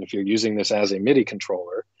 And if you're using this as a MIDI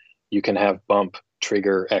controller, you can have bump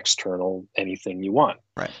trigger external anything you want.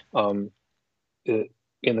 Right. Um,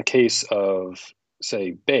 in the case of,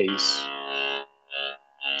 say, bass,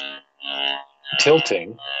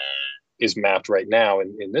 tilting is mapped right now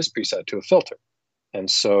in this preset to a filter. And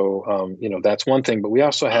so, that's one thing. But we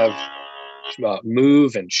also have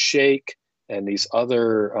move and shake and these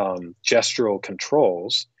other gestural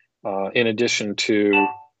controls, in addition to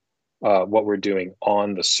what we're doing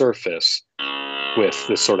on the surface with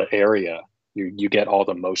this sort of area. You get all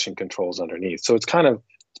the motion controls underneath. So it's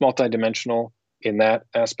multidimensional in that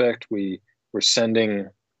aspect. We're sending,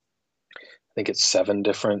 I think it's 7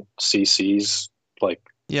 different CCs, like,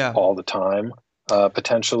 Yeah. all the time,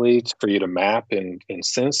 potentially, for you to map in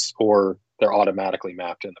synths, or they're automatically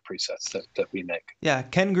mapped in the presets that we make. Yeah.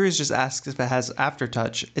 Ken Gruz just asks if it has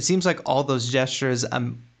aftertouch. It seems like all those gestures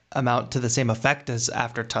amount to the same effect as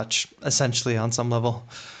aftertouch, essentially, on some level.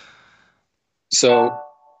 So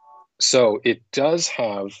it does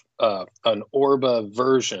have an Orba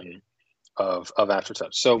version of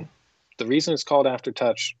aftertouch. So the reason it's called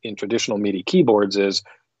aftertouch in traditional MIDI keyboards is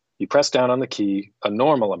you press down on the key a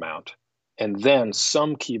normal amount, And then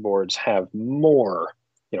some keyboards have more,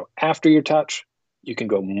 after your touch, you can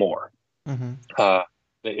go more. Mm-hmm.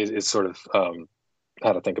 It's sort of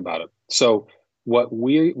how to think about it. So what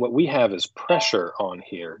we have is pressure on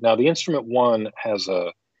here. Now the instrument one has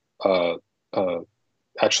a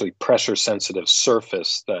actually pressure sensitive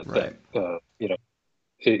surface Right.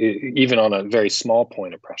 even on a very small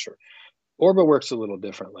point of pressure. Orba works a little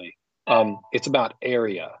differently. It's about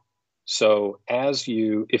area. So if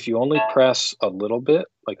you only press a little bit,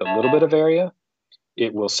 like a little bit of area,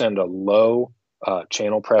 it will send a low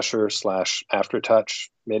channel pressure / aftertouch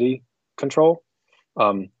MIDI control.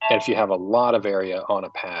 And if you have a lot of area on a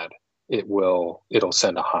pad, it'll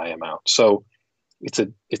send a high amount. So it's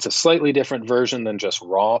a slightly different version than just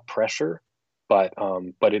raw pressure, but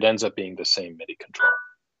it ends up being the same MIDI control.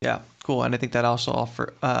 Yeah, cool. And I think that also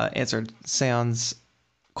answered Seon's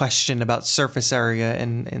question about surface area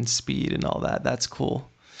and speed and all that. That's cool.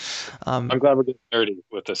 I'm glad we're getting nerdy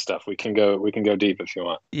with this stuff. We can go deep if you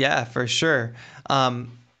want. Yeah, for sure.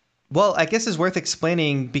 Well, I guess it's worth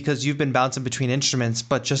explaining because you've been bouncing between instruments,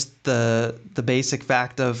 but just the basic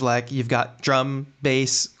fact of like you've got drum,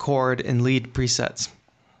 bass, chord, and lead presets.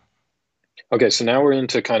 Okay, so now we're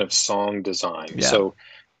into kind of song design. Yeah. So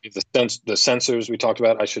the sensors we talked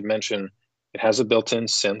about, I should mention, it has a built-in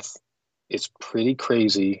synth. It's pretty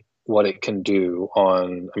crazy what it can do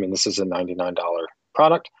on, I mean, this is a $99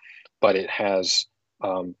 product, but it has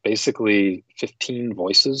basically 15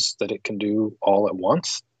 voices that it can do all at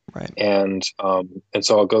once. Right. And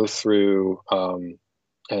so I'll go through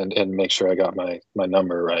and make sure I got my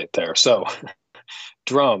number right there. So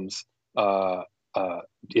drums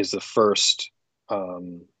is the first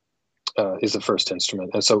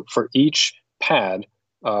instrument, and so for each pad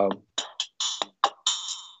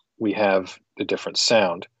we have a different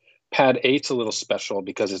sound. Pad 8's a little special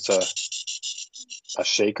because it's a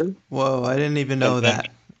shaker. Whoa, I didn't even know that.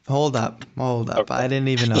 Hold up. Okay. I didn't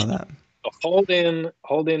even know that. Hold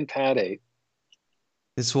in pad 8.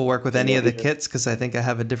 This will work with any of the kits because I think I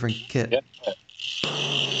have a different kit. Yeah.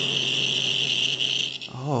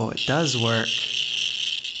 Oh, it does work.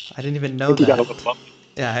 I didn't even know that. Got a little bump.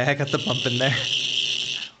 Yeah, I got the bump in there.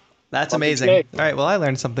 That's amazing. All right, well, I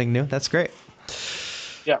learned something new. That's great.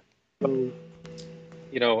 Yeah.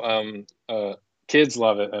 Kids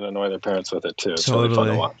love it and annoy their parents with it too. It's totally. Really fun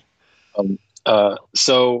to watch.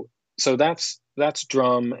 So that's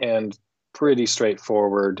drum and pretty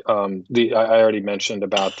straightforward. I already mentioned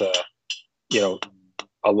about a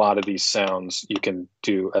lot of these sounds you can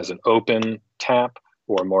do as an open tap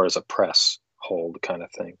or more as a press hold kind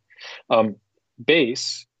of thing.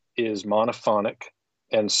 Bass is monophonic,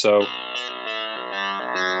 and so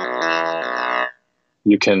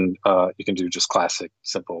you can do just classic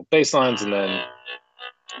simple bass lines and then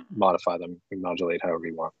modify them and modulate however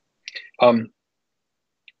you want.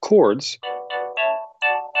 Chords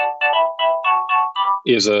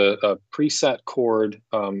is a preset chord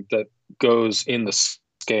that goes in the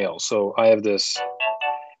scale. So I have this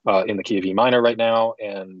in the key of E minor right now,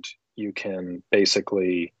 and you can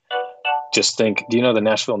basically just think, do you know the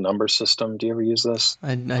Nashville number system? Do you ever use this?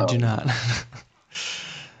 I do not.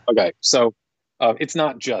 Okay, so it's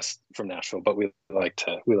not just from Nashville, but we like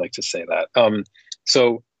to say that.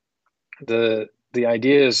 So the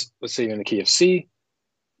idea is, let's say you're in the key of C,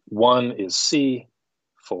 1 is C,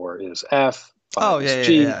 4 is F, 5 is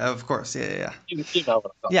G. Yeah, of course, yeah. You know what I'm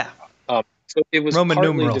talking about. So it was Roman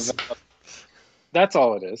numerals. That's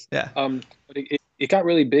all it is. Yeah. But it got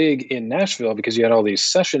really big in Nashville because you had all these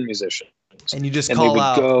session musicians. And you just call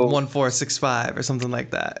out 1465 or something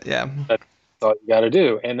like that. Yeah. That's all you got to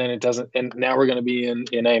do. And then it doesn't. And now we're going to be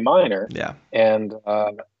in A minor. Yeah. And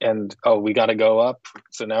we got to go up.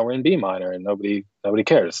 So now we're in B minor, and nobody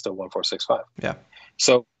cares. It's still 1465. Yeah.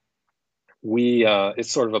 So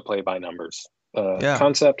it's sort of a play by numbers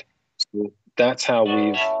concept. So that's how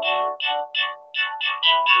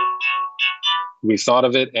we've thought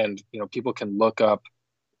of it, and people can look up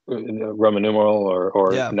Roman numeral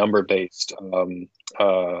or number based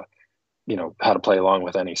how to play along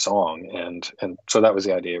with any song, and so that was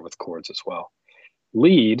the idea with chords as well.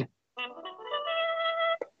 Lead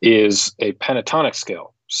is a pentatonic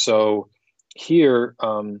scale, so here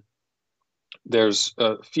there's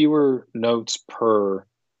fewer notes per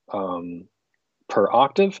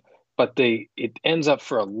octave, but it ends up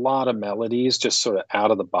for a lot of melodies just sort of out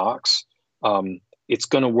of the box. It's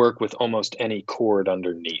going to work with almost any chord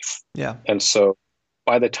underneath. Yeah. And so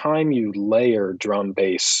by the time you layer drum,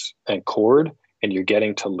 bass, and chord, and you're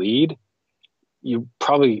getting to lead, you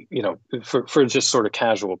probably, for just sort of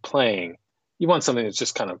casual playing, you want something that's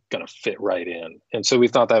just kind of going to fit right in. And so we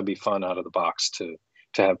thought that would be fun out of the box to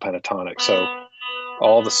to have pentatonic. So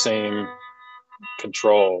all the same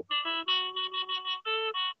control,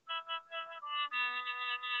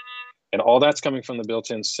 and all that's coming from the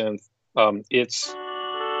built-in synth. It's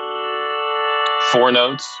 4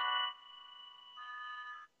 notes.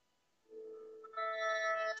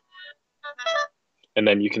 And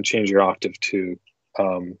then you can change your octave to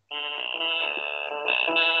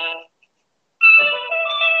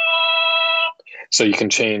so you can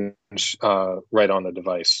change right on the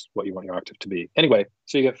device what you want your octave to be. Anyway,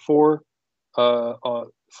 so you get 4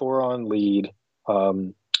 on lead,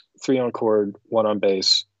 3 on chord, 1 on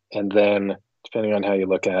bass, and then depending on how you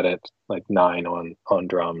look at it, like 9 on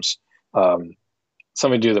drums.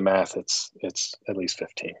 Somebody do the math. It's at least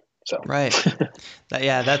 15. So right.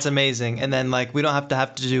 Yeah, that's amazing. And then like we don't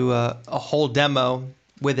have to do a whole demo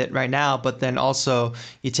with it right now, but then also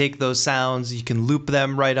you take those sounds, you can loop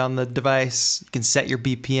them right on the device, you can set your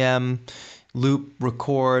BPM, loop,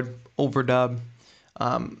 record, overdub.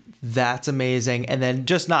 That's amazing. And then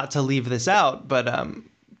just not to leave this out, but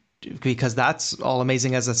because that's all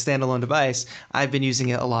amazing as a standalone device, I've been using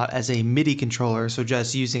it a lot as a MIDI controller. So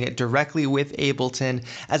just using it directly with Ableton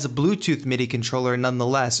as a Bluetooth MIDI controller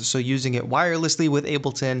nonetheless. So using it wirelessly with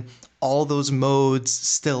Ableton, all those modes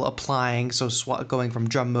still applying. So going from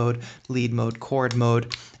drum mode, lead mode, chord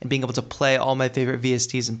mode, and being able to play all my favorite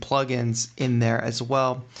VSTs and plugins in there as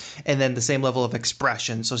well. And then the same level of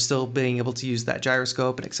expression. So still being able to use that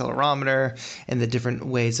gyroscope and accelerometer and the different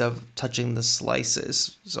ways of touching the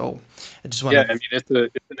slices. So I just want to... Yeah, I mean, it's an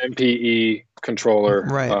MPE controller.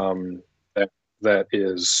 Right. That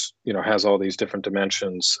is, has all these different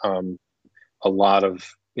dimensions. A lot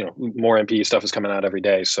of, more MPE stuff is coming out every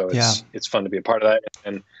day. So it's fun to be a part of that.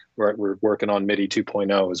 And we're working on MIDI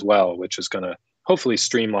 2.0 as well, which is going to hopefully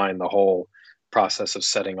streamline the whole process of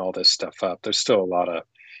setting all this stuff up. There's still a lot of,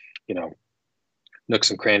 nooks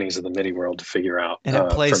and crannies of the MIDI world to figure out. And it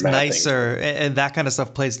plays nicer, and that kind of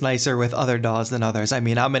stuff plays nicer with other DAWs than others. I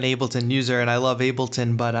mean, I'm an Ableton user and I love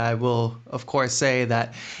Ableton, but I will, of course, say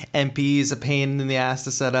that MPE is a pain in the ass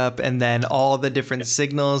to set up, and then all the different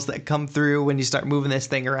signals that come through when you start moving this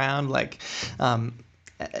thing around, like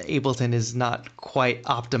Ableton is not quite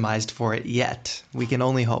optimized for it yet. We can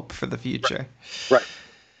only hope for the future. Right.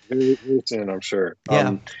 Very, very soon, I'm sure.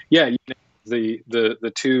 Yeah.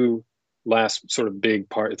 The two last sort of big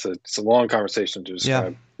part, it's a long conversation to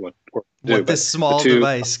describe what this small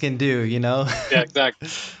device can do, Yeah, exactly.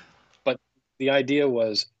 But the idea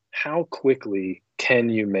was, how quickly can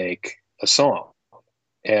you make a song?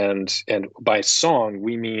 And by song,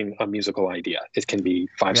 we mean a musical idea. It can be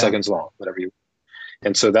 5 seconds long, whatever you.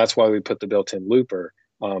 And so that's why we put the built-in looper.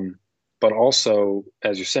 But also,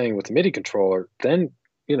 as you're saying, with the MIDI controller, then,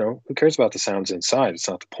 who cares about the sounds inside? It's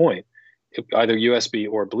not the point. Either USB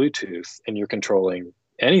or Bluetooth, and you're controlling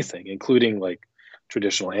anything, including like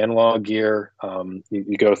traditional analog gear.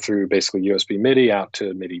 You go through basically USB MIDI out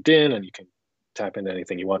to MIDI DIN, and you can tap into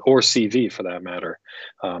anything you want, or CV for that matter,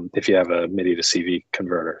 if you have a MIDI to CV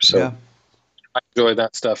converter. So I enjoy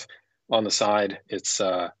that stuff on the side. It's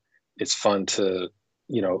fun to,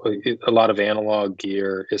 a lot of analog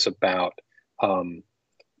gear is about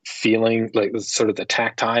feeling like sort of the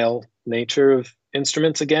tactile nature of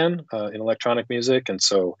instruments again in electronic music, and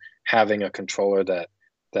so having a controller that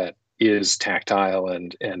is tactile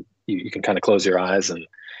and you can kind of close your eyes and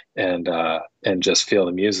just feel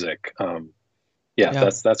the music.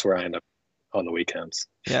 That's where I end up on the weekends.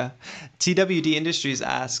 TWD Industries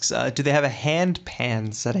asks, do they have a hand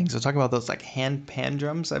pan setting? So talking about those like hand pan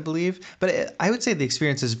drums, I believe, but I would say the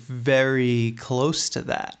experience is very close to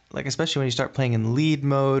that, like especially when you start playing in lead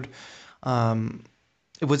mode.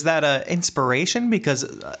 Was that an inspiration? Because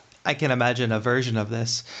I can imagine a version of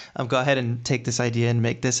this. Go ahead and take this idea and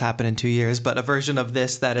make this happen in 2 years. But a version of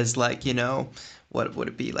this that is like, what would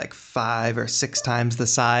it be, like 5 or 6 times the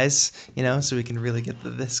size, so we can really get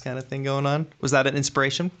this kind of thing going on. Was that an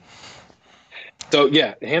inspiration? So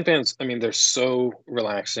yeah, hand pans, I mean, they're so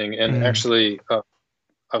relaxing. And actually, I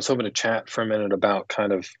was hoping to chat for a minute about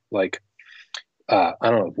kind of like, I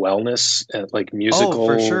don't know, wellness and like musical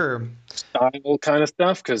for sure. style kind of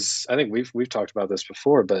stuff. Cause I think we've talked about this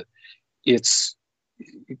before, but it's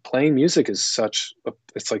playing music is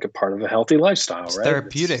it's like a part of a healthy lifestyle, it's right?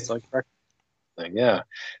 Therapeutic. It's like thing.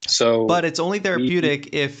 So, but it's only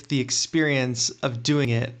therapeutic if the experience of doing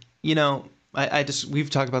it, I just we've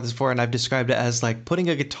talked about this before, and I've described it as like putting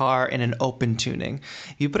a guitar in an open tuning.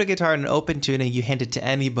 If you put a guitar in an open tuning, you hand it to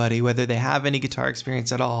anybody, whether they have any guitar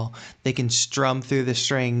experience at all. They can strum through the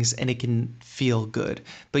strings, and it can feel good.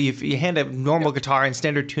 But if you hand a normal guitar in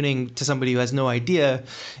standard tuning to somebody who has no idea,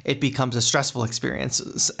 it becomes a stressful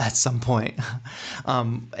experience at some point.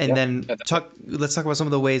 And Yeah. then let's talk about some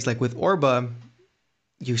of the ways, like with Orba,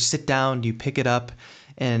 you sit down, you pick it up,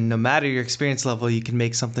 and no matter your experience level, you can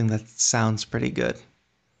make something that sounds pretty good.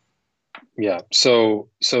 Yeah. So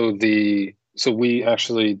we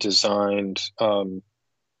actually designed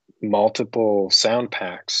multiple sound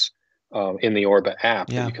packs in the Orba app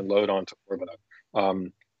that Yeah, you can load onto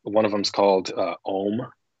Orba. One of them's called Ohm,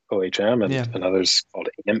 OHM, yeah, and another's called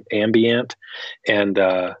Ambient, and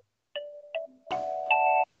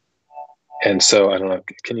so I don't know.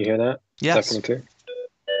 Can you hear that? Is that yes, coming through?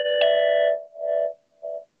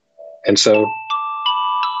 And so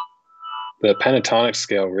the pentatonic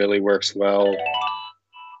scale really works well,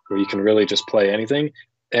 where you can really just play anything.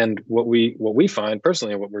 And what we find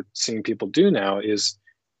personally, and what we're seeing people do now is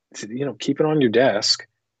to, keep it on your desk,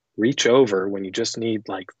 reach over when you just need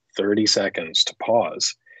like 30 seconds to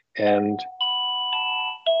pause and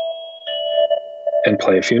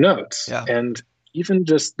play a few notes. yeah, And even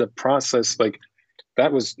just the process, like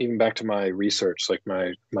that was even back to my research, like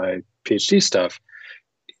my PhD stuff.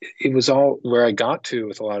 It was all where I got to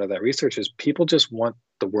with a lot of that research is people just want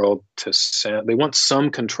the world to sound, they want some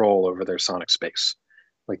control over their sonic space.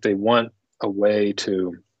 Like they want a way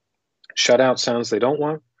to shut out sounds they don't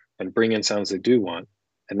want and bring in sounds they do want.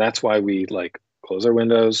 And that's why we like close our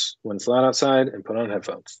windows when it's loud outside and put on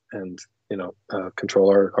headphones and, control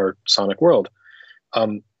our sonic world.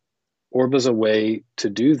 Um, Orba's a way to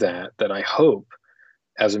do that that I hope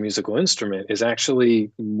as a musical instrument is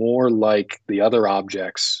actually more like the other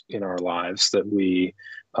objects in our lives that we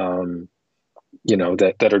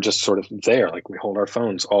that are just sort of there. Like we hold our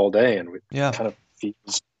phones all day and we yeah. kind of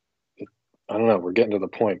feels, I don't know, we're getting to the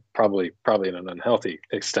point, probably in an unhealthy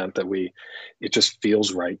extent, that it just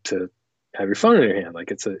feels right to have your phone in your hand.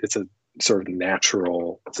 Like it's a sort of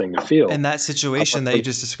natural thing to In feel. that situation that you But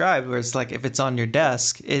just described, where it's like if it's on your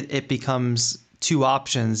desk, it becomes two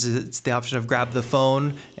options. It's the option of grab the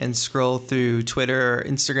phone and scroll through Twitter or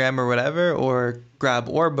Instagram or whatever, or grab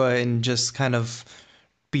Orba and just kind of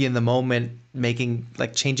be in the moment, making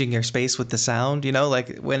like changing your space with the sound.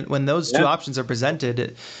 Like when those two yeah, options are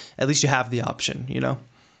presented, at least you have the option.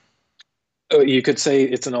 you could say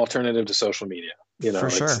it's an alternative to social media. For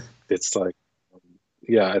It's sure. like,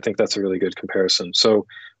 yeah, I think that's a really good comparison. So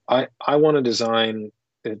I want to design,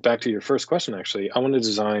 back to your first question, actually, I want to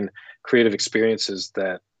design creative experiences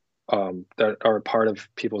that are a part of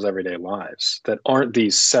people's everyday lives, that aren't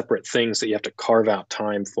these separate things that you have to carve out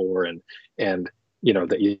time for, and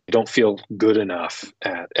that you don't feel good enough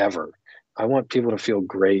at ever. I want people to feel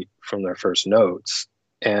great from their first notes,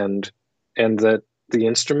 and that the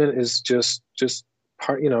instrument is just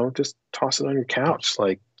part, just toss it on your couch,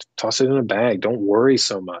 like toss it in a bag. Don't worry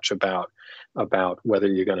so much about whether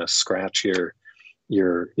you're going to scratch your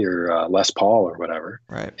Les Paul or whatever,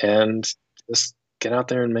 Right. and just get out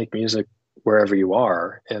there and make music wherever you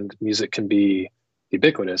are. And music can be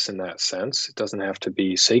ubiquitous in that sense. It doesn't have to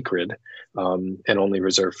be sacred, and only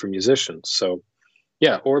reserved for musicians. So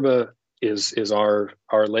yeah, Orba is our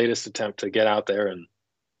latest attempt to get out there and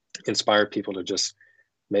inspire people to just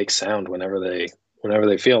make sound whenever they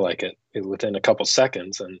feel like it, within a couple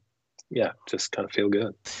seconds, and yeah, just kind of feel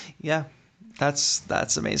good. Yeah, that's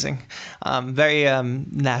amazing. Very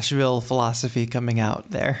Nashville philosophy coming out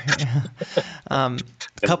there. A And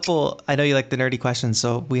couple. I know you like the nerdy questions,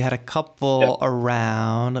 so we had a yeah, couple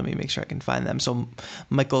around. Let me make sure I can find them. So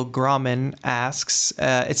Michael Grauman asks,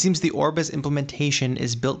 "It seems the Orbis implementation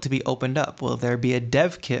is built to be opened up. Will there be a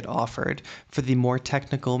dev kit offered for the more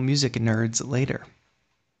technical music nerds later?"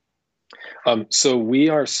 so we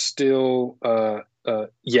are still,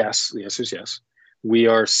 yes, the answer is yes. We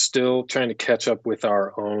are still trying to catch up with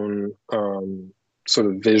our own sort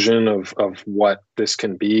of vision of what this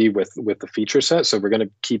can be with the feature set. So we're going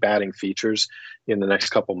to keep adding features in the next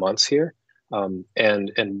couple months here.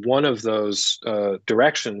 And one of those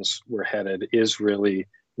directions we're headed is really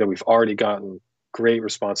that we've already gotten great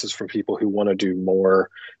responses from people who want to do more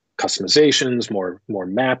customizations, more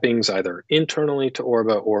mappings, either internally to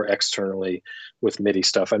Orba or externally with MIDI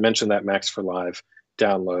stuff. I mentioned that Max for Live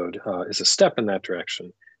download is a step in that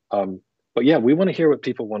direction. But yeah, we want to hear what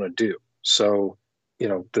people want to do. So,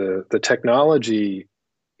 the technology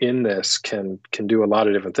in this can do a lot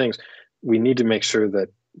of different things. We need to make sure that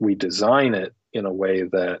we design it in a way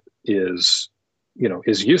that is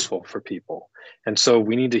useful for people. And so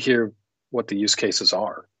we need to hear what the use cases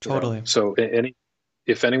are, you know. Totally. So any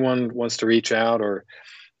if anyone wants to reach out or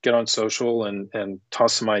get on social and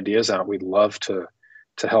toss some ideas out, we'd love to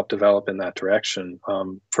help develop in that direction.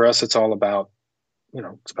 For us, it's all about, you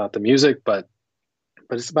know, it's about the music, but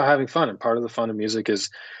it's about having fun. And part of the fun of music is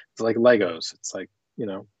it's like Legos. It's like, you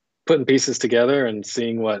know, putting pieces together and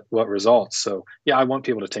seeing what results. So yeah, I want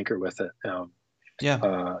people to tinker with it.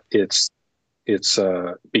 Yeah. It's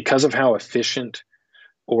because of how efficient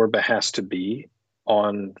Orba has to be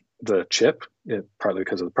on the chip, partly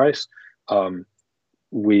because of the price. Um,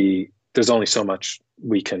 we There's only so much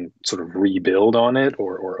we can sort of rebuild on it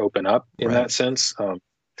or open up in Right. that sense.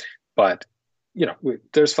 But you know,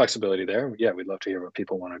 there's flexibility there. Yeah, we'd love to hear what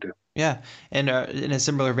people want to do. Yeah, and in a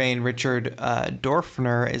similar vein, Richard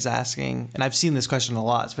Dorfner is asking, and I've seen this question a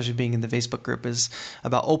lot, especially being in the Facebook group, is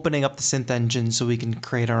about opening up the synth engine so we can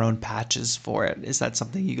create our own patches for it. Is that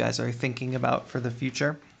something you guys are thinking about for the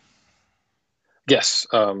future? Yes,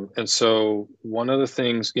 and so one of the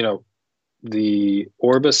things, you know, the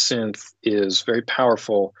Orbis synth is very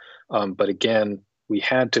powerful, but again, we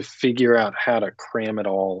had to figure out how to cram it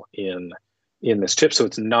all in this chip, so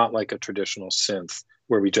it's not like a traditional synth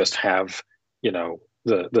where we just have, you know,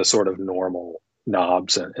 the sort of normal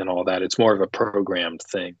knobs and all that. It's more of a programmed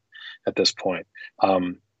thing at this point,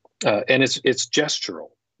 and it's gestural.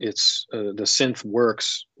 It's The synth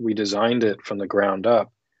works. We designed it from the ground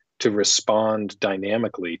up to respond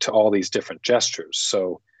dynamically to all these different gestures.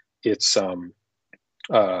 So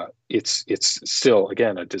it's it's still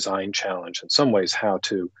again a design challenge in some ways how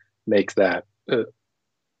to make that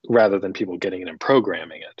rather than people getting it and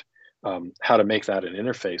programming it, how to make that an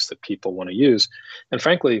interface that people want to use. And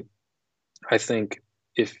frankly, I think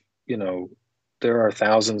if you know there are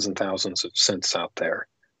thousands and thousands of synths out there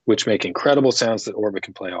which make incredible sounds that Orbit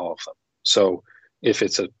can play all of them. So if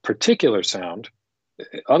it's a particular sound,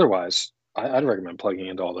 otherwise I'd recommend plugging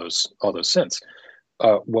into all those synths.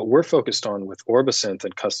 What we're focused on with Orbisynth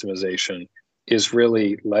and customization is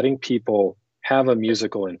really letting people have a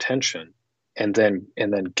musical intention and then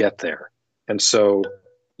get there. And so,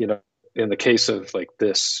 you know, in the case of like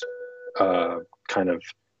this kind of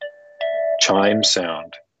chime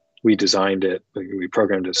sound, we designed it, we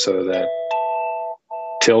programmed it so that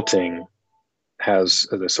tilting has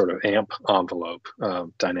the sort of amp envelope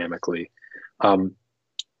dynamically. Um,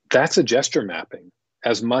 that's a gesture mapping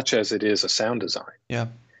as much as it is a sound design. Yeah.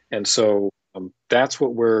 And so that's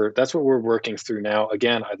what we're working through now.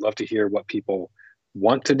 Again, I'd love to hear what people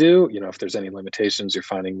want to do. You know, if there's any limitations you're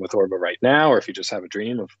finding with Orba right now, or if you just have a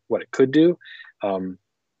dream of what it could do, um,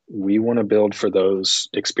 we want to build for those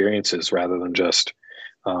experiences rather than just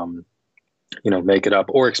you know, make it up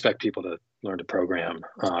or expect people to learn to program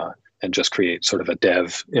and just create sort of a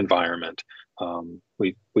dev environment.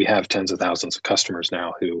 We have tens of thousands of customers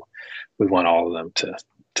now who we want all of them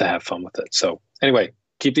to have fun with it. So anyway,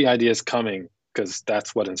 keep the ideas coming because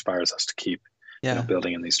that's what inspires us to keep, you know, Yeah.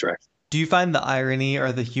 building in these directions. Do you find the irony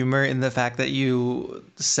or the humor in the fact that you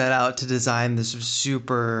set out to design this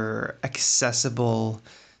super accessible,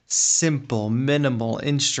 simple, minimal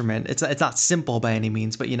instrument? It's not simple by any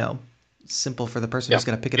means, but you know, simple for the person Yeah, who's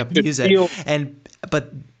going to pick it it up and should use it. feel And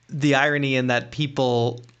but the irony in that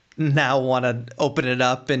people now want to open it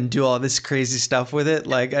up and do all this crazy stuff with it,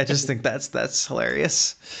 like I just think that's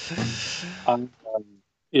hilarious. um,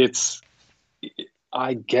 it's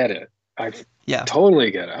I get it. I Yeah.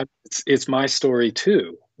 totally get it. It's my story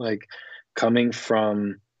too. Like coming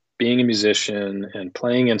from being a musician and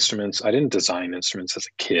playing instruments. I didn't design instruments as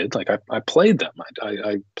a kid. Like I played them.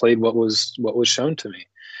 I played what was shown to me.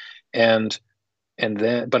 And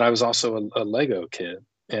then, but I was also a Lego kid,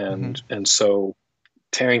 Hmm. and so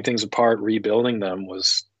tearing things apart, rebuilding them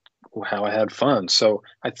was how I had fun. So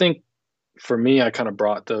I think for me, I kind of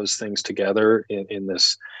brought those things together in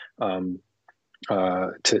this um,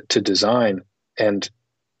 to design and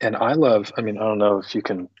I love. I mean, I don't know if you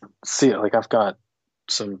can see it. Like I've got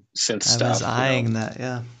some synth I was stuff, you know, eyeing that.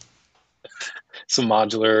 Yeah. some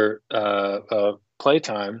modular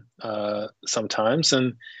playtime sometimes,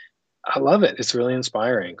 and I love it. It's really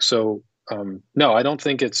inspiring. So no, I don't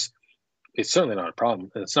think it's certainly not a problem.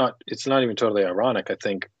 It's not even totally ironic. I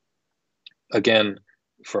think again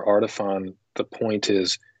for Artiphon, the point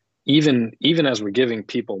is even as we're giving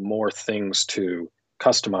people more things to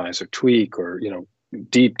customize or tweak or you know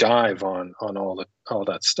deep dive on all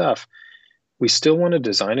that stuff, we still want to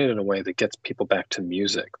design it in a way that gets people back to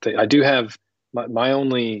music. I do have my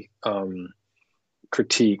only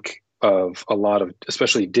critique of a lot of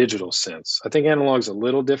especially digital synths. I think analog's a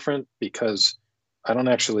little different because I don't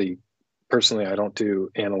actually personally I don't do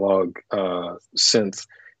analog synth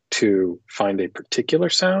to find a particular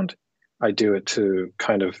sound. I do it to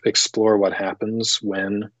kind of explore what happens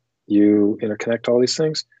when you interconnect all these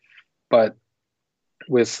things. But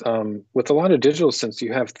with a lot of digital synths,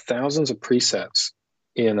 you have thousands of presets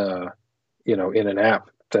in a in an app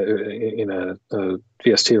that in a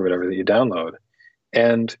VST or whatever that you download,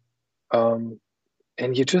 and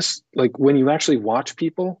and you just like when you actually watch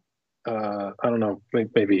people, I don't know,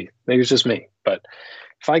 maybe it's just me, but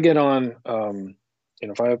if I get on,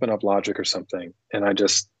 if I open up Logic or something and I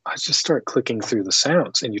just start clicking through the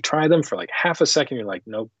sounds, and you try them for like half a second, you're like,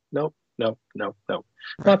 nope, nope, nope, nope, nope,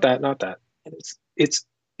 Right. not that, not that. And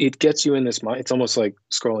it gets you in this mind. It's almost like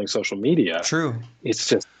scrolling social media. True. It's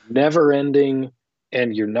just never ending,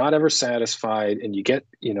 and you're not ever satisfied. And you get,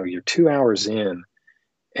 you're 2 hours in,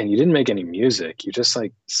 and you didn't make any music. You just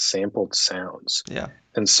like sampled sounds. Yeah.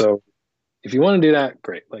 And so, if you want to do that,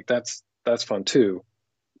 great. Like that's fun too.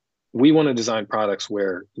 We want to design products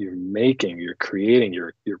where you're creating,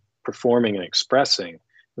 you're performing and expressing.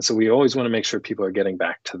 And so we always want to make sure people are getting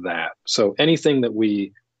back to that. So anything that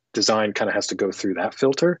we design kind of has to go through that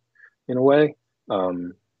filter in a way,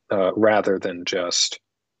 rather than just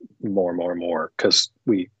more, because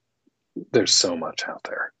there's so much out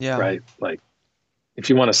there, Yeah. right? Like if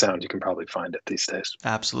you want a sound, you can probably find it these days.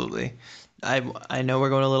 Absolutely. I know we're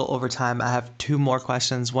going a little over time. I have two more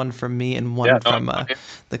questions, one from me and one Yeah, no, from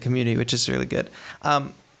the community, which is really good.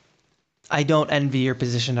 I don't envy your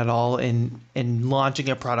position at all in launching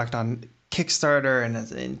a product on Kickstarter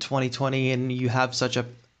and in 2020, and you have such a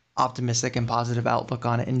optimistic and positive outlook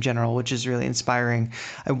on it in general, which is really inspiring.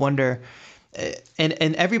 I wonder, and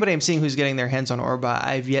everybody I'm seeing who's getting their hands on Orba,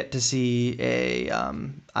 I've yet to see a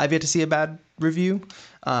bad review.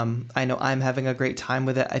 I know I'm having a great time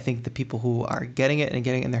with it. I think the people who are getting it and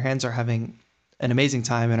getting it in their hands are having an amazing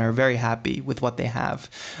time and are very happy with what they have.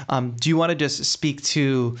 Do you want to just speak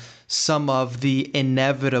to some of the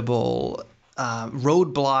inevitable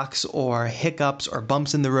roadblocks or hiccups or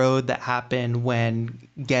bumps in the road that happen when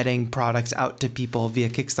getting products out to people via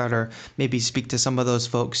Kickstarter? Maybe speak to some of those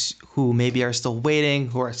folks who maybe are still waiting,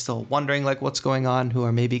 who are still wondering like what's going on, who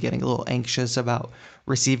are maybe getting a little anxious about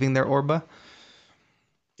receiving their Orba.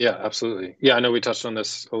 Yeah, absolutely. Yeah, I know we touched on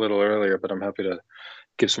this a little earlier, but I'm happy to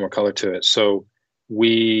give some more color to it. So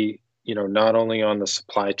we, not only on the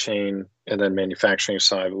supply chain and then manufacturing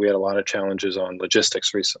side, but we had a lot of challenges on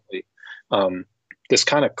logistics recently. This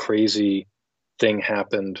kind of crazy thing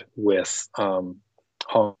happened with Hong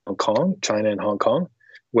Kong, China and Hong Kong,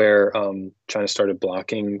 where China started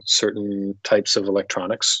blocking certain types of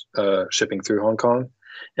electronics shipping through Hong Kong.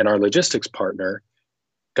 And our logistics partner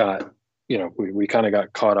got, we kind of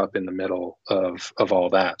got caught up in the middle of all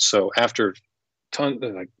that. So after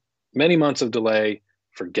like many months of delay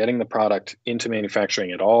for getting the product into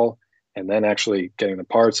manufacturing at all, and then actually getting the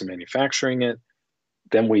parts and manufacturing it,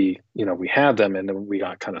 then we had them, and then we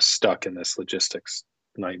got kind of stuck in this logistics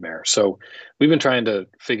nightmare. So we've been trying to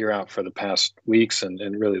figure out for the past weeks and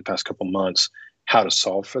really the past couple months how to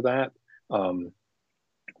solve for that.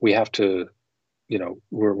 We have to,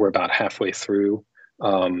 we're about halfway through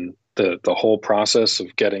the whole process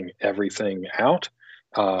of getting everything out.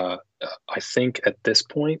 I think at this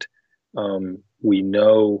point, we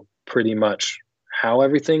know pretty much how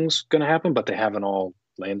everything's going to happen, but they haven't all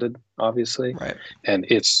landed, obviously. Right. And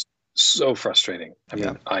it's so frustrating. I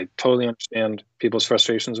mean, I totally understand people's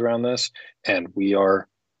frustrations around this, and we are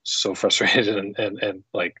so frustrated and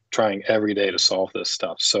like trying every day to solve this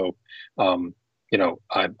stuff. So, I'm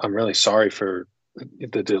really sorry for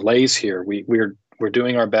the delays here. We're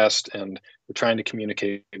doing our best, and we're trying to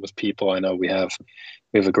communicate with people. I know we have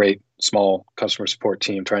a great small customer support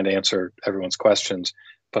team trying to answer everyone's questions,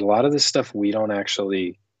 but a lot of this stuff we don't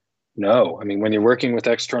actually know. I mean, when you're working with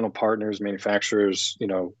external partners, manufacturers,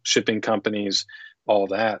 shipping companies, all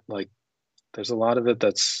that, like there's a lot of it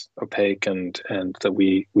that's opaque and that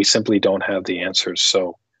we simply don't have the answers.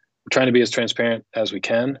 So we're trying to be as transparent as we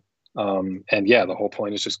can. And yeah, the whole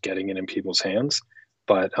point is just getting it in people's hands.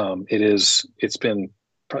 But it's been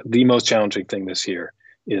the most challenging thing this year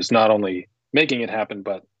is not only making it happen,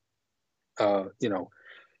 but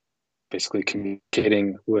basically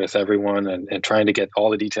communicating with everyone and trying to get all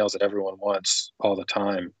the details that everyone wants all the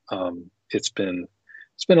time. It's been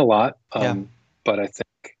a lot. But I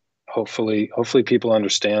think hopefully people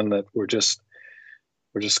understand that we're just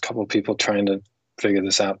a couple of people trying to figure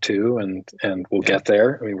this out too, and we'll get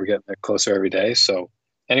there. I mean, we're getting closer every day. So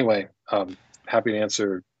anyway, happy to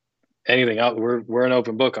answer anything out. We're an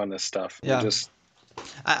open book on this stuff. Yeah.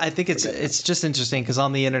 I think it's just interesting because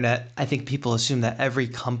on the internet, I think people assume that every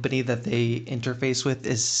company that they interface with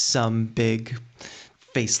is some big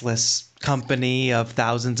faceless company of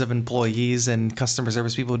thousands of employees and customer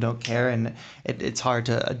service people who don't care, and it's hard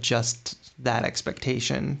to adjust that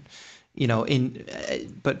expectation,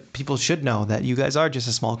 but people should know that you guys are just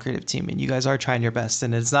a small creative team and you guys are trying your best,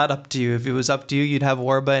 and it's not up to you. If it was up to you, you'd have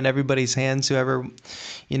Orba in everybody's hands, whoever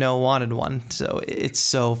wanted one. So it's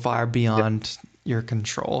so far beyond your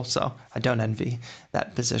control, so I don't envy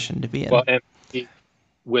that position to be in. Well, and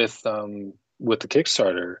with the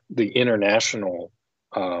Kickstarter, the international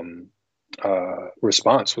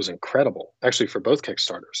response was incredible. Actually, for both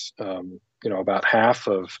Kickstarters, about half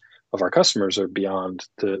of our customers are beyond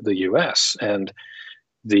the U.S. and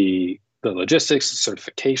the logistics, the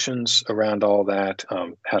certifications around all that,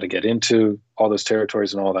 how to get into all those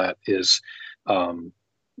territories and all that is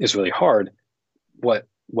really hard.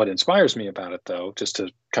 What inspires me about it, though, just to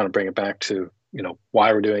kind of bring it back to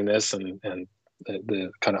why we're doing this and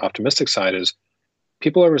the kind of optimistic side, is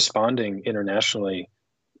people are responding internationally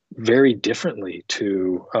very differently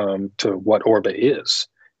to what Orba is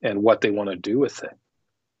and what they want to do with it.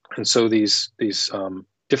 And so these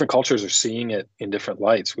different cultures are seeing it in different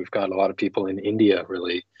lights. We've got a lot of people in India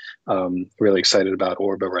really excited about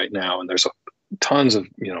Orba right now, and there's tons of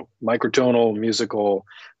microtonal musical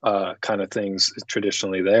kind of things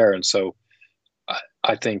traditionally there. And so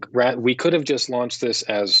I think we could have just launched this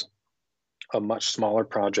as a much smaller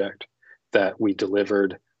project that we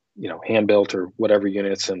delivered, hand built or whatever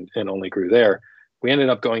units, and only grew there. We ended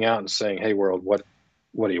up going out and saying, "Hey, world, what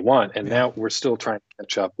do you want?" And now we're still trying to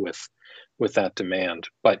catch up with that demand.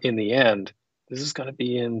 But in the end, this is going to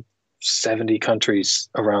be in 70 countries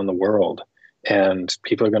around the world, and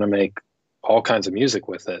people are going to make all kinds of music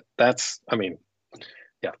with it. That's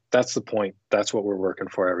the point. That's what we're working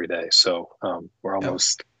for every day. So we're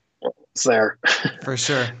almost there. For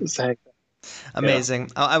sure. Amazing.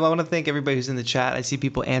 Yeah. I want to thank everybody who's in the chat. I see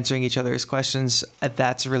people answering each other's questions.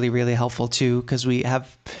 That's really, really helpful too, because we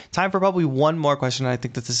have time for probably one more question. I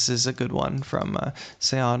think that this is a good one from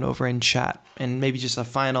Seon over in chat. And maybe just a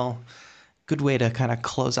final good way to kind of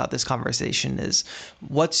close out this conversation is,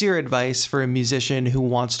 what's your advice for a musician who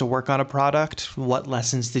wants to work on a product? What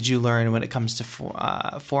lessons did you learn when it comes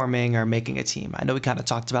to forming or making a team? I know we kind of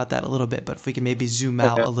talked about that a little bit, but if we can maybe zoom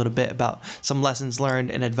out a little bit about some lessons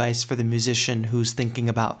learned and advice for the musician who's thinking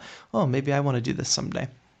about, oh, maybe I want to do this someday.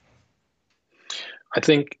 I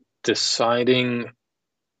think deciding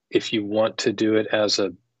if you want to do it as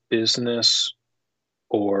a business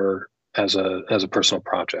or as a personal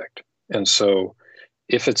project. And so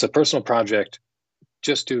if it's a personal project,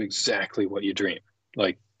 just do exactly what you dream.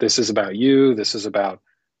 Like, this is about you. This is about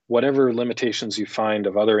whatever limitations you find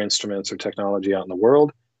of other instruments or technology out in the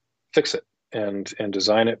world, fix it and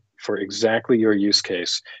design it for exactly your use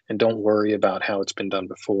case. And don't worry about how it's been done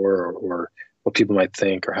before or what people might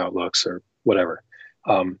think or how it looks or whatever.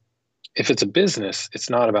 If it's a business, it's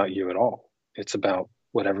not about you at all. It's about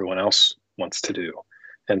what everyone else wants to do.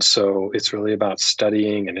 And so it's really about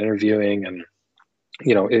studying and interviewing and,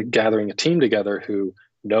 gathering a team together who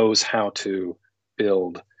knows how to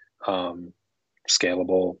build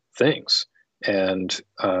scalable things. And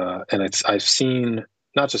I've seen,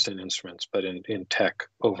 not just in instruments, but in tech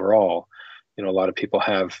overall, a lot of people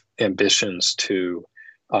have ambitions to,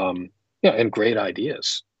 and great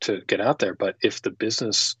ideas to get out there. But if the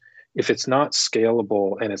business, if it's not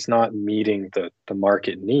scalable and it's not meeting the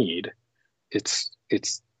market need, it's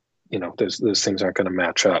those things aren't going to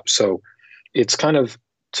match up. So it's kind of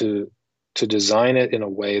to design it in a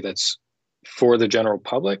way that's for the general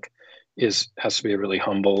public has to be a really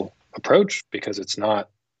humble approach, because it's not,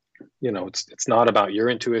 it's not about your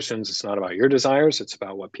intuitions. It's not about your desires. It's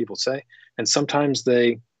about what people say. And sometimes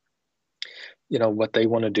they, what they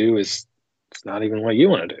want to do it's not even what you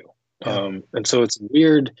want to do. Yeah. And so it's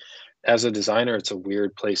weird. As a designer, it's a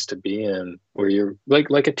weird place to be in, where you're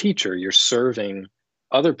like a teacher, you're serving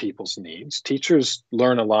other people's needs. Teachers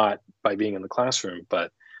learn a lot by being in the classroom,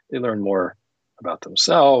 but they learn more about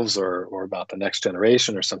themselves or about the next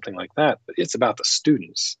generation or something like that. But it's about the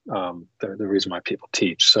students. They're the reason why people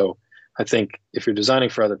teach. So I think if you're designing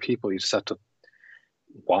for other people, you just have to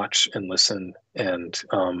watch and listen and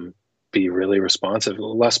be really responsive.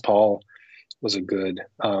 Les Paul was a good,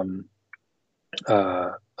 or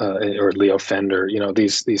Leo Fender,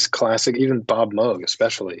 these classic, even Bob Moog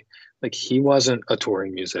especially. Like, he wasn't a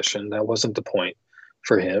touring musician. That wasn't the point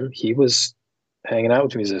for him. He was hanging out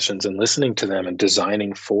with musicians and listening to them and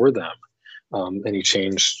designing for them. And he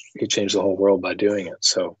changed the whole world by doing it.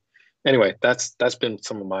 So anyway, that's been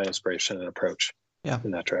some of my inspiration and approach in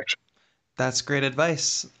that direction. That's great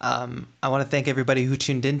advice. I want to thank everybody who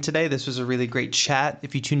tuned in today. This was a really great chat.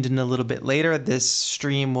 If you tuned in a little bit later, this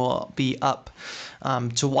stream will be up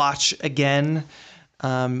to watch again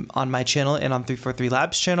on my channel and on 343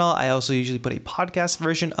 Labs channel. I also usually put a podcast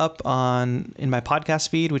version up in my podcast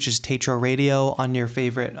feed, which is Tetro Radio on your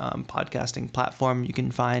favorite podcasting platform. You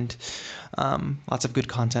can find lots of good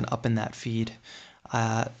content up in that feed.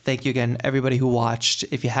 Thank you again, everybody who watched.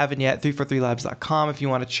 If you haven't yet, 343labs.com if you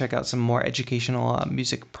want to check out some more educational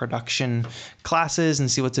music production classes and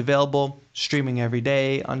see what's available. Streaming every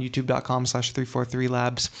day on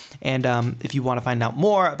youtube.com/343labs. And if you want to find out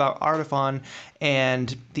more about Artiphon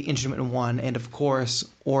and the Instrument One, and of course,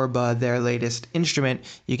 Orba, their latest instrument,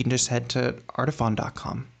 you can just head to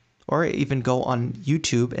artiphon.com. Or even go on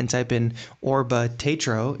YouTube and type in Orba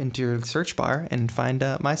Tetro into your search bar and find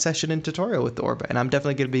my session and tutorial with the Orba. And I'm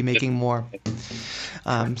definitely going to be making more.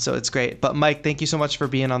 So it's great. But Mike, thank you so much for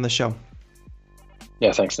being on the show.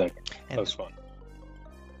 Yeah, thanks, Nick. That was fun.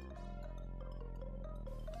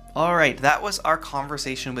 All right, that was our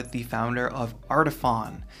conversation with the founder of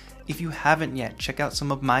Artiphon. If you haven't yet, check out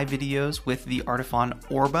some of my videos with the Artiphon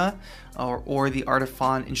Orba or the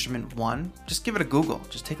Artiphon Instrument One. Just give it a Google.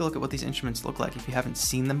 Just take a look at what these instruments look like if you haven't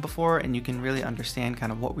seen them before, and you can really understand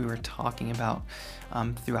kind of what we were talking about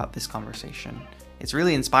throughout this conversation. It's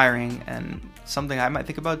really inspiring and something I might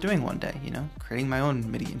think about doing one day, creating my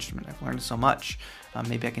own MIDI instrument. I've learned so much.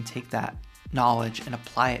 Maybe I can take that knowledge and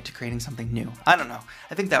apply it to creating something new. I don't know.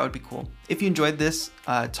 I think that would be cool. If you enjoyed this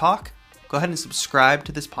talk, go ahead and subscribe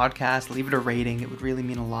to this podcast. Leave it a rating. It would really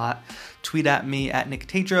mean a lot. Tweet at me at Nick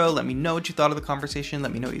Tetro. Let me know what you thought of the conversation.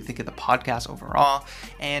 Let me know what you think of the podcast overall.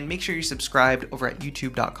 And make sure you're subscribed over at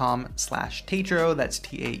youtube.com/Tetro. That's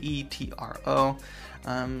Taetro.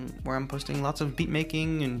 Where I'm posting lots of beat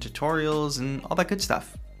making and tutorials and all that good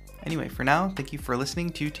stuff. Anyway, for now, thank you for listening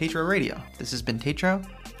to Tetro Radio. This has been Tetro.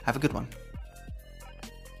 Have a good one.